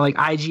 And so like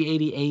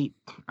IG-88,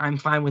 I'm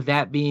fine with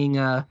that being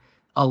a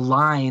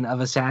line of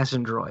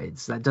assassin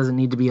droids. That doesn't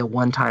need to be a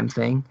one-time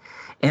thing.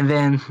 And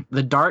then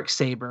the Dark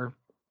Saber,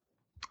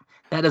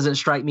 that doesn't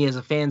strike me as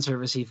a fan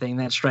servicey thing.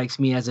 That strikes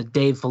me as a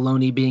Dave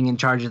Filoni being in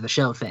charge of the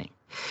show thing,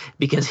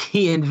 because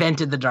he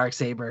invented the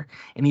Darksaber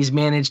and he's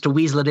managed to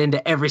weasel it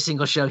into every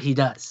single show he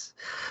does.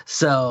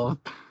 So,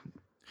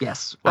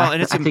 yes. Well,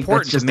 and it's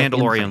important to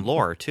Mandalorian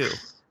lore too.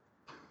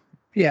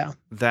 Yeah,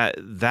 that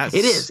it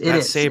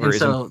is. Saber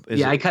so,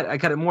 is I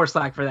cut it more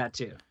slack for that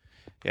too.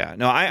 Yeah,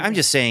 no, I'm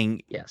just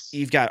saying. Yes,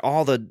 you've got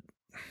all the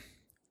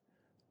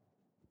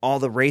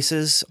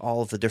races,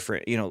 all of the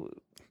different,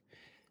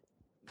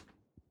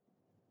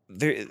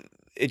 There,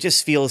 it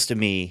just feels to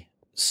me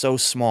so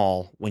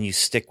small when you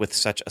stick with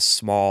such a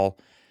small,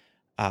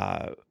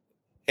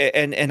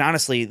 and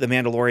honestly, the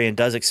Mandalorian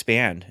does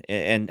expand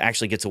and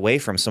actually gets away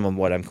from some of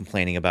what I'm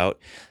complaining about,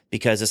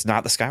 because it's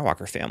not the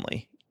Skywalker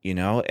family,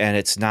 and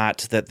it's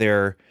not that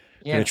they're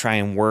going to try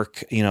and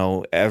work,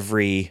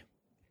 every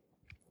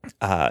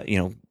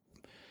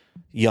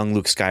young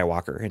Luke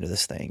Skywalker into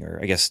this thing, or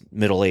I guess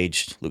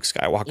middle-aged Luke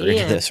Skywalker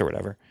into this or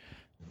whatever.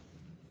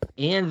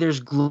 And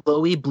there's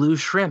glowy blue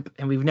shrimp,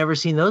 and we've never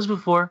seen those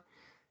before.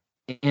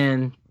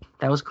 And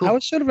that was cool. I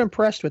was sort of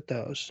impressed with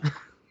those.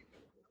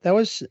 That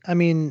was, I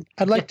mean,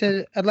 I'd like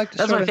to.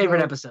 That's my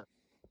favorite episode.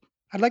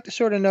 I'd like to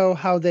sort of know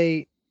how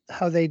they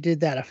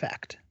did that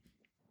effect,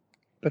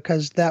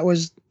 because that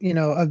was,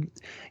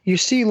 you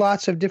see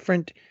lots of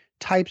different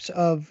types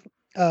of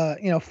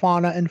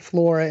fauna and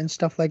flora and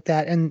stuff like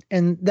that,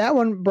 and that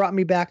one brought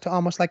me back to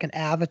almost like an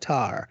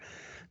Avatar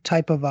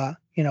type of a,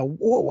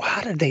 whoa,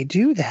 how did they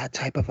do that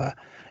type of a,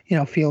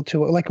 feel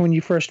to it? Like when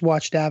you first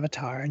watched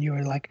Avatar and you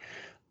were like,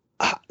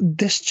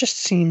 this just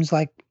seems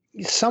like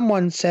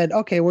someone said,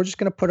 okay, we're just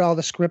going to put all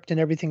the script and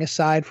everything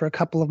aside for a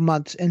couple of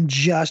months and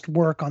just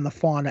work on the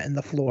fauna and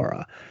the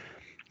flora,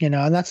 and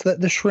that's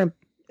the shrimp.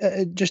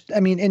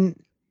 And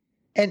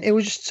it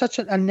was just such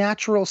a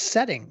natural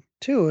setting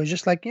too. It was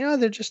just like,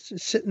 they're just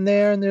sitting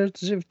there and they're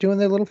doing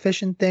their little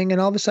fishing thing,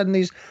 and all of a sudden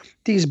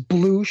these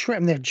blue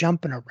shrimp, and they're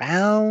jumping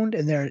around,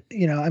 and they're,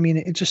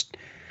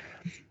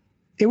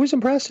 it was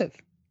impressive.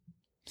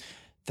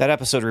 That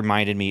episode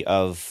reminded me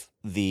of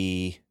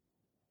the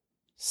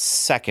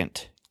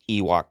second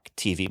Ewok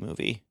TV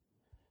movie,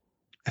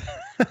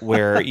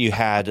 where you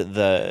had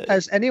the.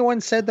 Has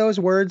anyone said those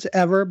words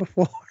ever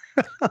before?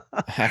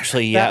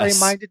 Actually, yes.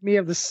 That reminded me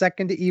of the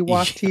second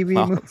Ewok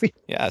TV movie.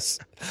 Yes,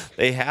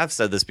 they have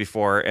said this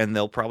before, and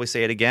they'll probably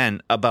say it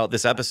again about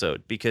this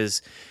episode,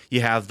 because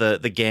you have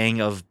the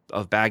gang of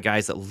bad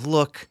guys that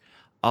look,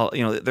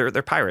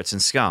 they're pirates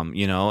and scum,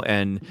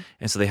 and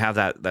so they have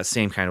that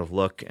same kind of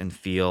look and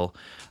feel,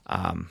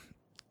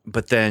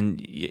 but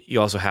then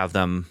you also have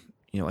them,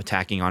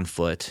 attacking on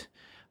foot.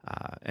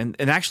 And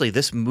actually,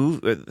 this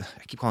movie, I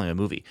keep calling it a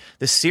movie,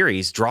 this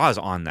series draws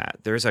on that.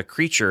 There's a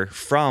creature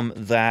from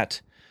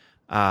that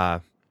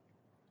Ewok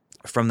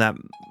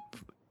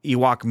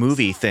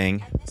movie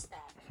thing.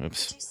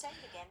 Oops.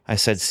 I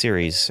said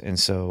series, and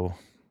so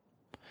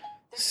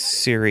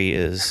Siri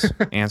is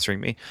answering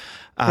me.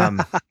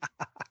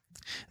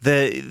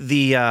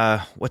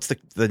 The what's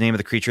the name of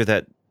the creature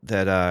that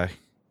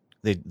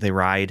they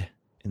ride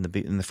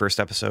in the first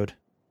episode?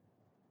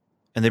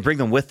 And they bring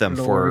them with them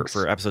for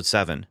episode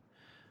 7.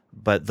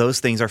 But those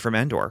things are from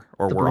Endor,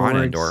 or were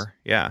on Endor.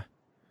 Yeah.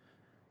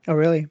 Oh,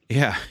 really?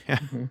 Yeah. Yeah.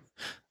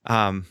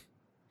 Mm-hmm.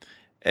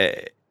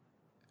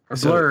 Or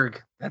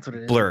Blurg. That's what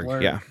it is.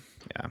 Blurg. Yeah.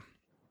 Yeah.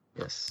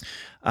 Yes.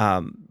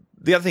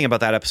 The other thing about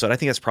that episode, I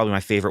think that's probably my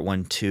favorite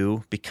one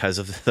too, because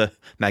of the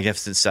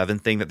Magnificent Seven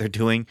thing that they're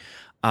doing.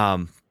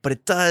 But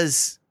it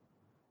does,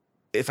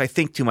 if I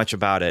think too much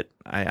about it,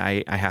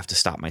 I have to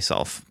stop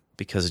myself,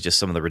 because of just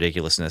some of the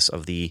ridiculousness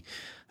of the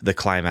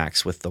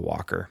climax with the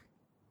walker.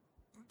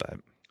 But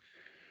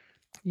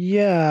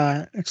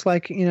yeah, it's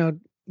like,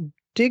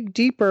 dig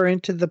deeper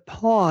into the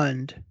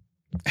pond.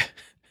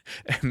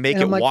 Make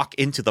it walk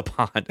into the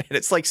pond. And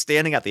it's like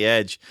standing at the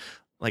edge,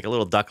 like a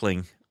little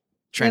duckling,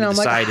 trying to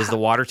decide, is the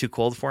water too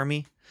cold for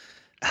me?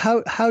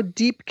 How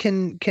deep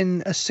can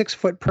a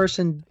 6-foot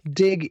person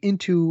dig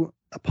into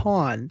a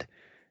pond?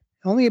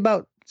 Only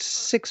about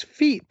 6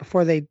 feet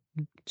before they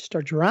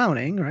start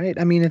drowning, right?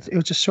 I mean, it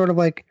was just sort of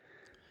like.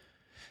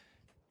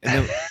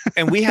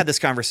 And we had this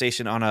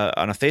conversation on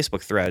a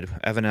Facebook thread,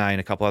 Evan and I and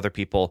a couple other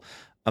people,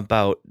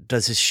 about,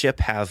 does his ship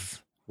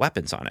have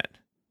weapons on it?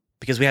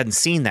 Because we hadn't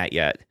seen that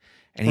yet.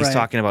 And he's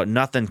talking about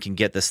nothing can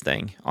get this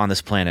thing on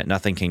this planet.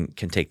 Nothing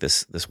can take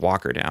this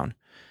walker down.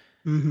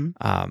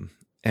 Mm-hmm.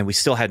 And we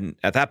still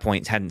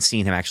hadn't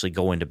seen him actually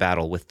go into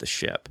battle with the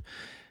ship.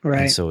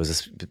 Right. And so it was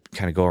this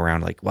kind of go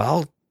around like,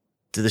 well,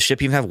 did the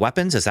ship even have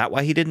weapons? Is that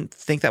why he didn't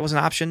think that was an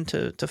option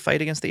to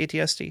fight against the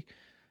ATST?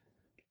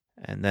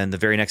 And then the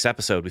very next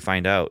episode, we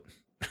find out,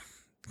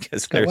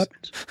 because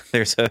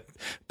there's a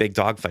big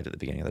dogfight at the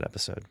beginning of that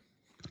episode.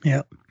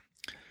 Yeah.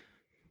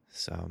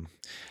 So,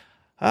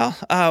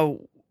 well,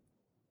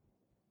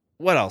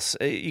 what else?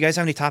 You guys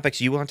have any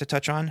topics you want to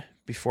touch on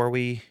before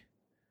we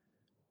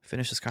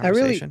finish this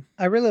conversation?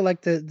 I really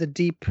like the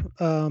deep,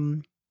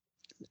 lore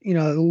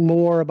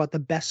about the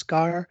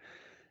Beskar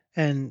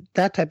and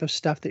that type of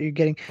stuff that you're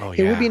getting. Oh,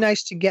 yeah. It would be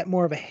nice to get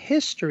more of a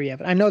history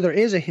of it. I know there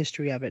is a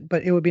history of it,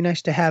 but it would be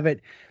nice to have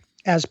it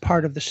as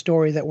part of the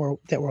story that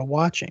we're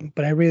watching.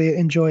 But I really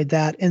enjoyed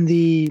that. And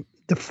the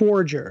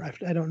Forger,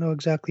 I don't know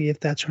exactly if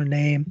that's her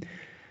name.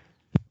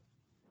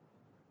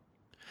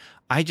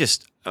 I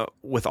just,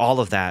 with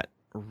all of that,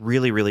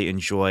 really, really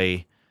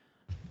enjoy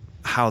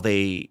how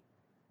they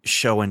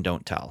show and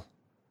don't tell.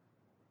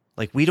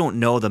 Like, we don't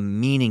know the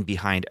meaning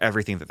behind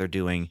everything that they're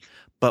doing,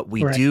 but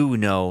we do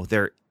know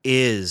there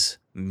is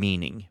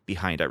meaning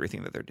behind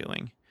everything that they're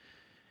doing.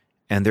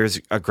 And there's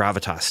a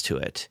gravitas to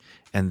it,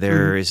 and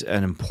there is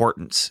an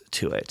importance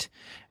to it.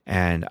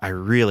 And I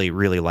really,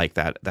 really like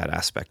that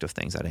aspect of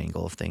things, that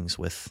angle of things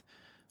with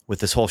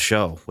this whole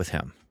show with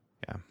him.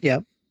 Yeah.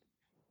 Yep.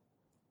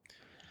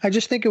 I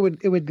just think it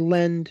would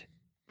lend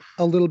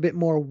a little bit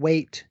more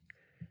weight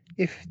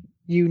if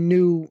you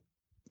knew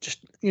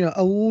just,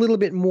 a little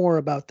bit more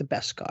about the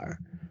Beskar.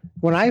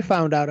 when I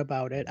found out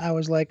about it, I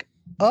was like,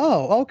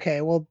 oh,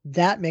 okay, well,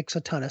 that makes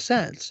a ton of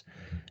sense.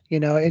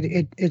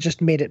 It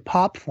just made it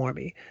pop for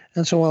me.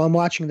 And so while I'm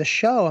watching the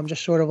show, I'm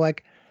just sort of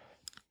like,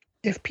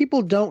 if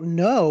people don't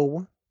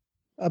know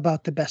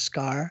about the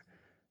Beskar,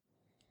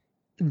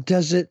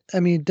 does it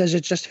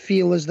just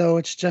feel as though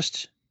it's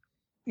just,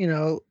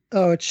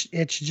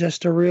 it's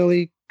just a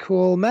really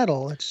cool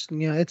metal.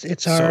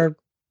 It's our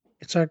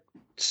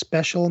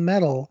special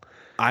metal.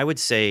 I would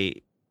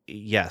say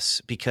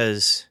yes,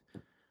 because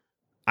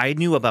I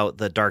knew about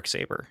the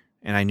Darksaber,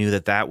 and I knew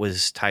that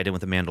was tied in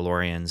with the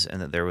Mandalorians,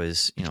 and that there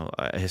was,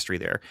 a history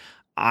there.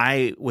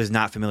 I was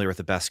not familiar with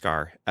the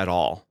Beskar at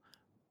all,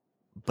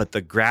 but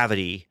the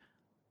gravity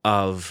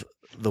of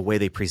the way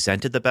they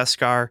presented the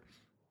Beskar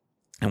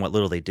and what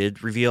little they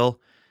did reveal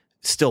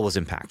still was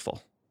impactful.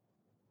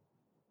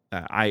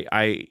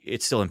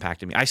 It still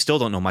impacted me. I still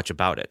don't know much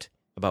about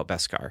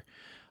Beskar.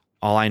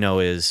 All I know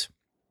is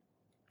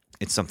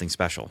it's something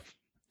special,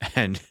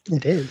 and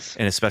it is,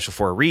 and it's special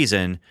for a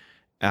reason.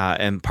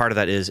 And part of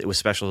that is it was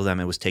special to them.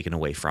 It was taken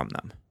away from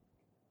them.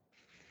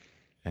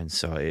 And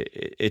so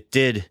it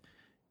did.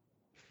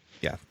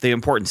 Yeah. The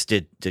importance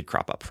did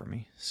crop up for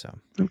me. So,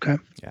 okay.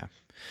 Yeah.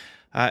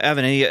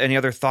 Evan, any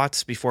other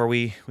thoughts before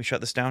we shut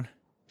this down?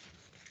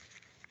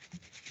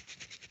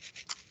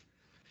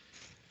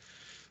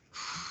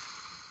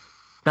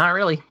 Not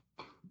really.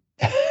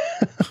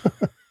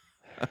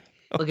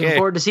 Looking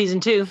forward to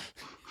season 2.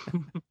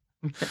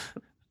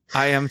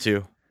 I am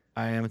too.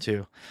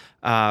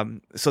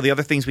 So the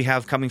other things we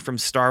have coming from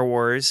Star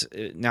Wars,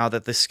 now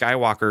that the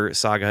Skywalker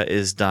saga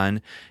is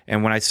done,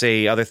 and when I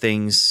say other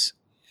things,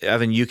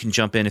 Evan, you can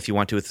jump in if you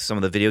want to with some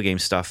of the video game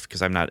stuff,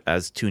 because I'm not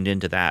as tuned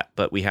into that.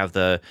 But we have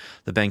the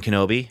Ben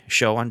Kenobi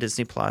show on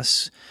Disney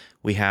Plus.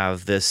 We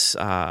have this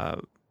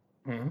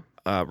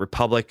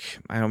Republic.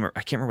 I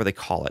can't remember what they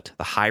call it.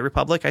 The High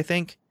Republic, I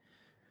think.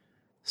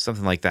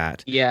 Something like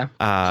that. Yeah.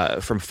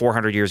 From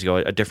 400 years ago,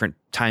 a different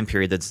time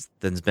period that's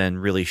been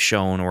really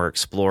shown or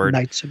explored.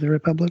 Knights of the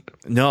Republic?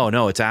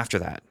 No, it's after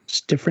that.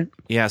 It's different.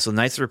 Yeah, so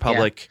Knights of the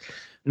Republic. Yeah.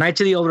 Knights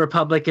of the Old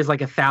Republic is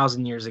like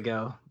 1,000 years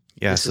ago.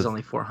 Yeah, this is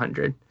only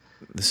 400.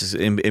 This is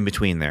in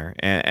between there.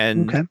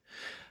 And okay.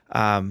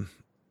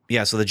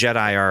 So the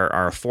Jedi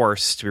are a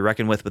force to be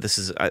reckoned with, but this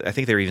is, I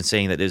think they were even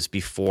saying that it is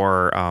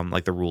before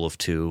like the rule of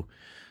 2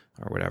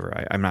 or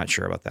whatever. I'm not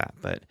sure about that,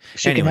 but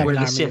anyway. Where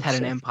the Sith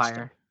had an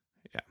empire.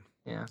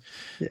 Yeah.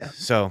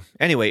 So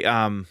anyway,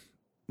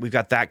 we've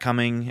got that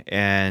coming,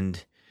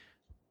 and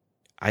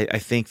I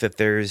think that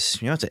there's,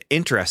 it's an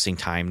interesting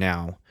time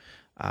now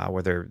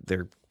where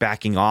they're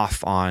backing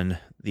off on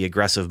the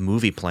aggressive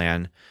movie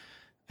plan,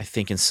 I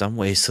think in some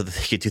ways so that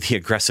they could do the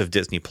aggressive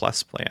Disney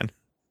Plus plan.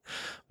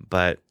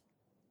 But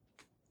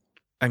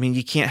I mean,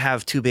 you can't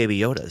have 2 Baby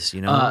Yodas,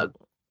 you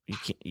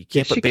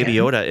can't put Baby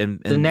Yoda in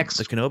the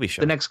Kenobi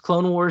show. The next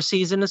Clone Wars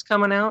season is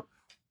coming out.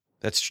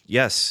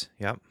 Yes.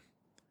 Yep.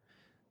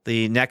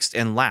 The next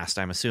and last,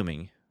 I'm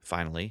assuming,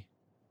 finally.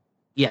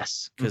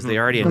 Yes. Because they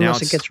already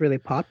announced... Unless it gets really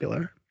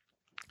popular.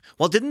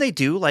 Well, didn't they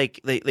do, like,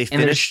 they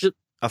finished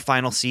a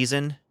final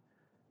season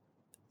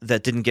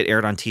that didn't get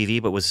aired on TV,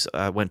 but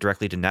went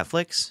directly to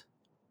Netflix?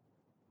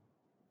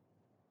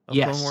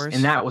 Yes, Clone Wars?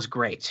 And that was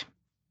great.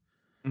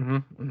 Mm-hmm,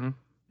 mm-hmm.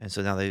 And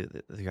so now they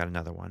got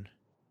another one.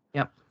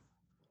 Yep.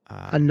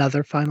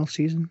 Another final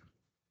season?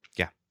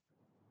 Yeah.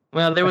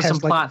 Well, there was some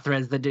plot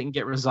threads that didn't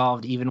get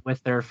resolved even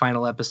with their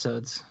final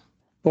episodes.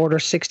 Order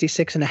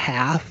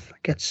 66.5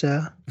 gets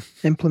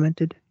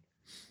implemented.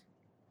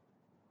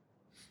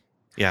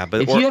 Yeah,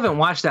 but if you haven't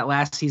watched that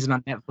last season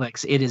on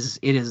Netflix, it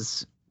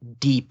is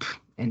deep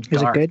and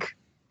dark. Is it good?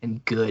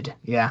 And good.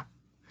 Yeah.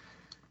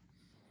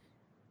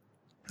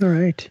 All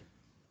right.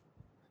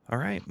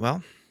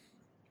 Well,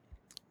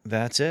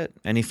 that's it.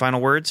 Any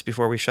final words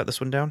before we shut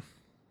this one down?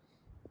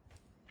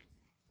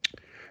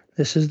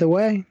 This is the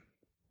way.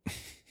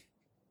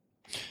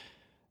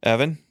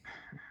 Evan?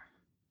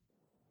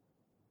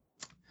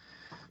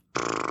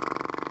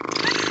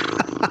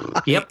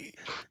 Yep.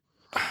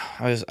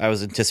 I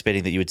was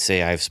anticipating that you would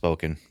say I've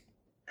spoken.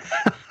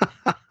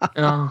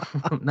 Oh,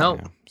 no.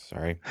 Yeah,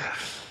 sorry.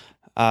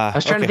 I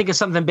was trying to think of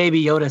something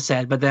Baby Yoda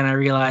said, but then I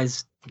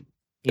realized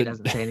he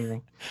doesn't say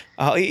anything.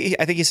 Oh, I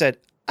think he said,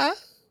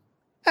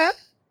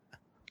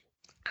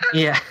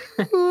 Yeah.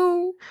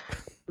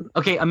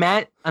 Okay,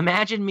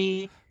 imagine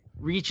me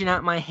reaching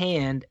out my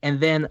hand and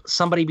then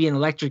somebody being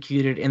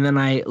electrocuted, and then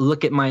I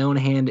look at my own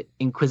hand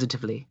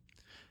inquisitively.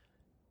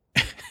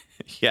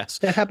 Yes.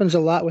 That happens a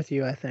lot with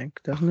you, I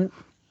think, doesn't it?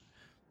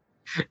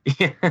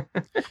 Yeah.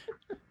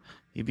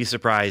 You'd be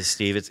surprised,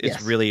 Steve. It's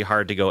Yes. really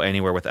hard to go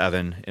anywhere with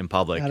Evan in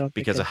public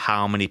because of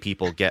how many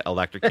people get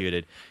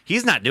electrocuted.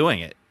 He's not doing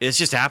it. It's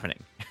just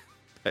happening.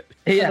 I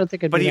Yeah. don't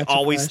think I'd But be he that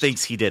always surprised.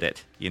 thinks he did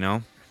it,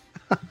 Yep.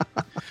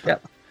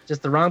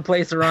 Just the wrong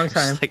place, the wrong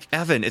time. It's like,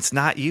 Evan, it's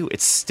not you.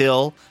 It's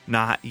still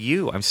not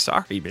you. I'm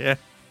sorry, man.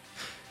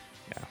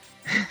 Yeah.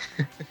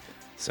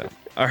 So,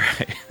 all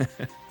right.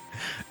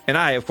 And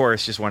I, of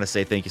course, just want to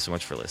say thank you so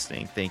much for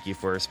listening. Thank you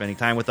for spending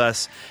time with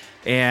us,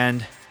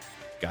 and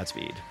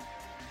Godspeed.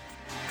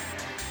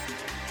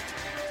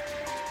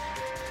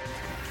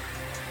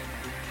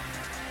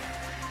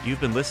 You've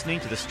been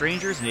listening to the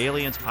Strangers and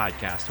Aliens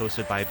podcast,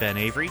 hosted by Ben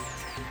Avery,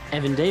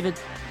 Evan David,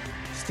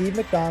 Steve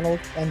McDonald,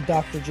 and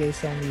Dr.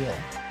 Jason O'Neill.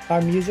 Our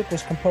music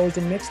was composed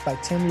and mixed by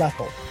Tim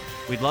Leffel.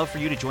 We'd love for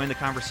you to join the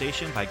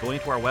conversation by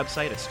going to our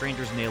website at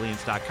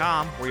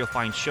strangersandaliens.com, where you'll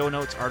find show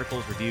notes,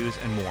 articles, reviews,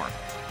 and more.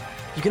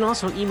 You can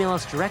also email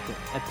us directly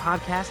at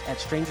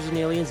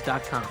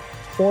podcast@strangersandaliens.com.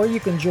 Or you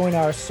can join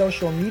our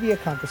social media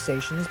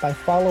conversations by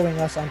following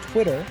us on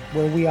Twitter,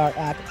 where we are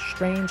at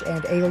Strange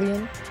and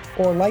Alien,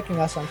 or liking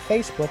us on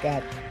Facebook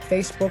at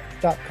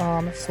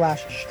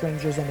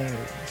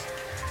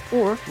facebook.com/strangersandaliens.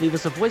 Or leave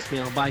us a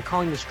voicemail by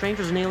calling the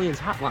Strangers and Aliens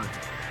hotline.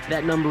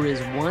 That number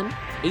is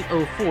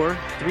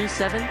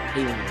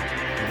 1-804-37-ALIEN.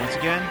 And once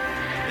again,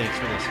 thanks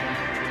for listening.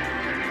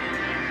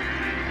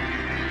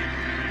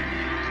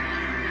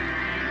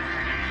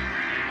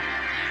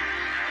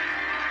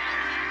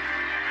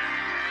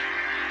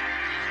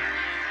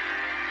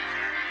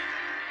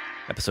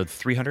 Episode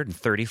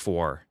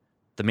 334,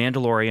 The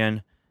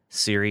Mandalorian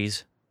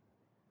series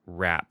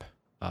wrap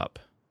up.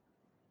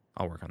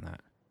 I'll work on that.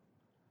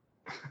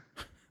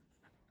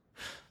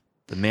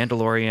 The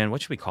Mandalorian,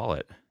 what should we call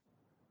it?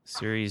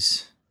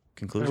 Series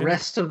conclusion? The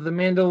rest of The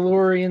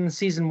Mandalorian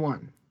Season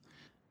 1.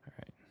 All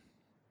right.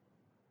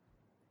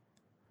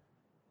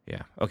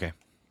 Yeah, okay.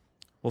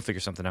 We'll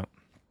figure something out.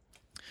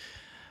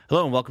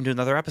 Hello and welcome to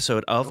another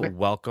episode of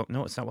Welcome...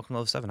 No, it's not Welcome to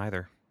Level 7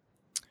 either.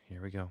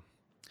 Here we go.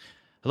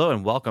 Hello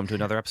and welcome to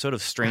another episode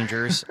of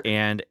Strangers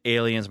and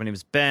Aliens. My name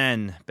is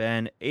Ben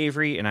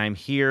Avery, and I'm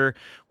here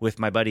with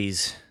my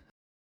buddies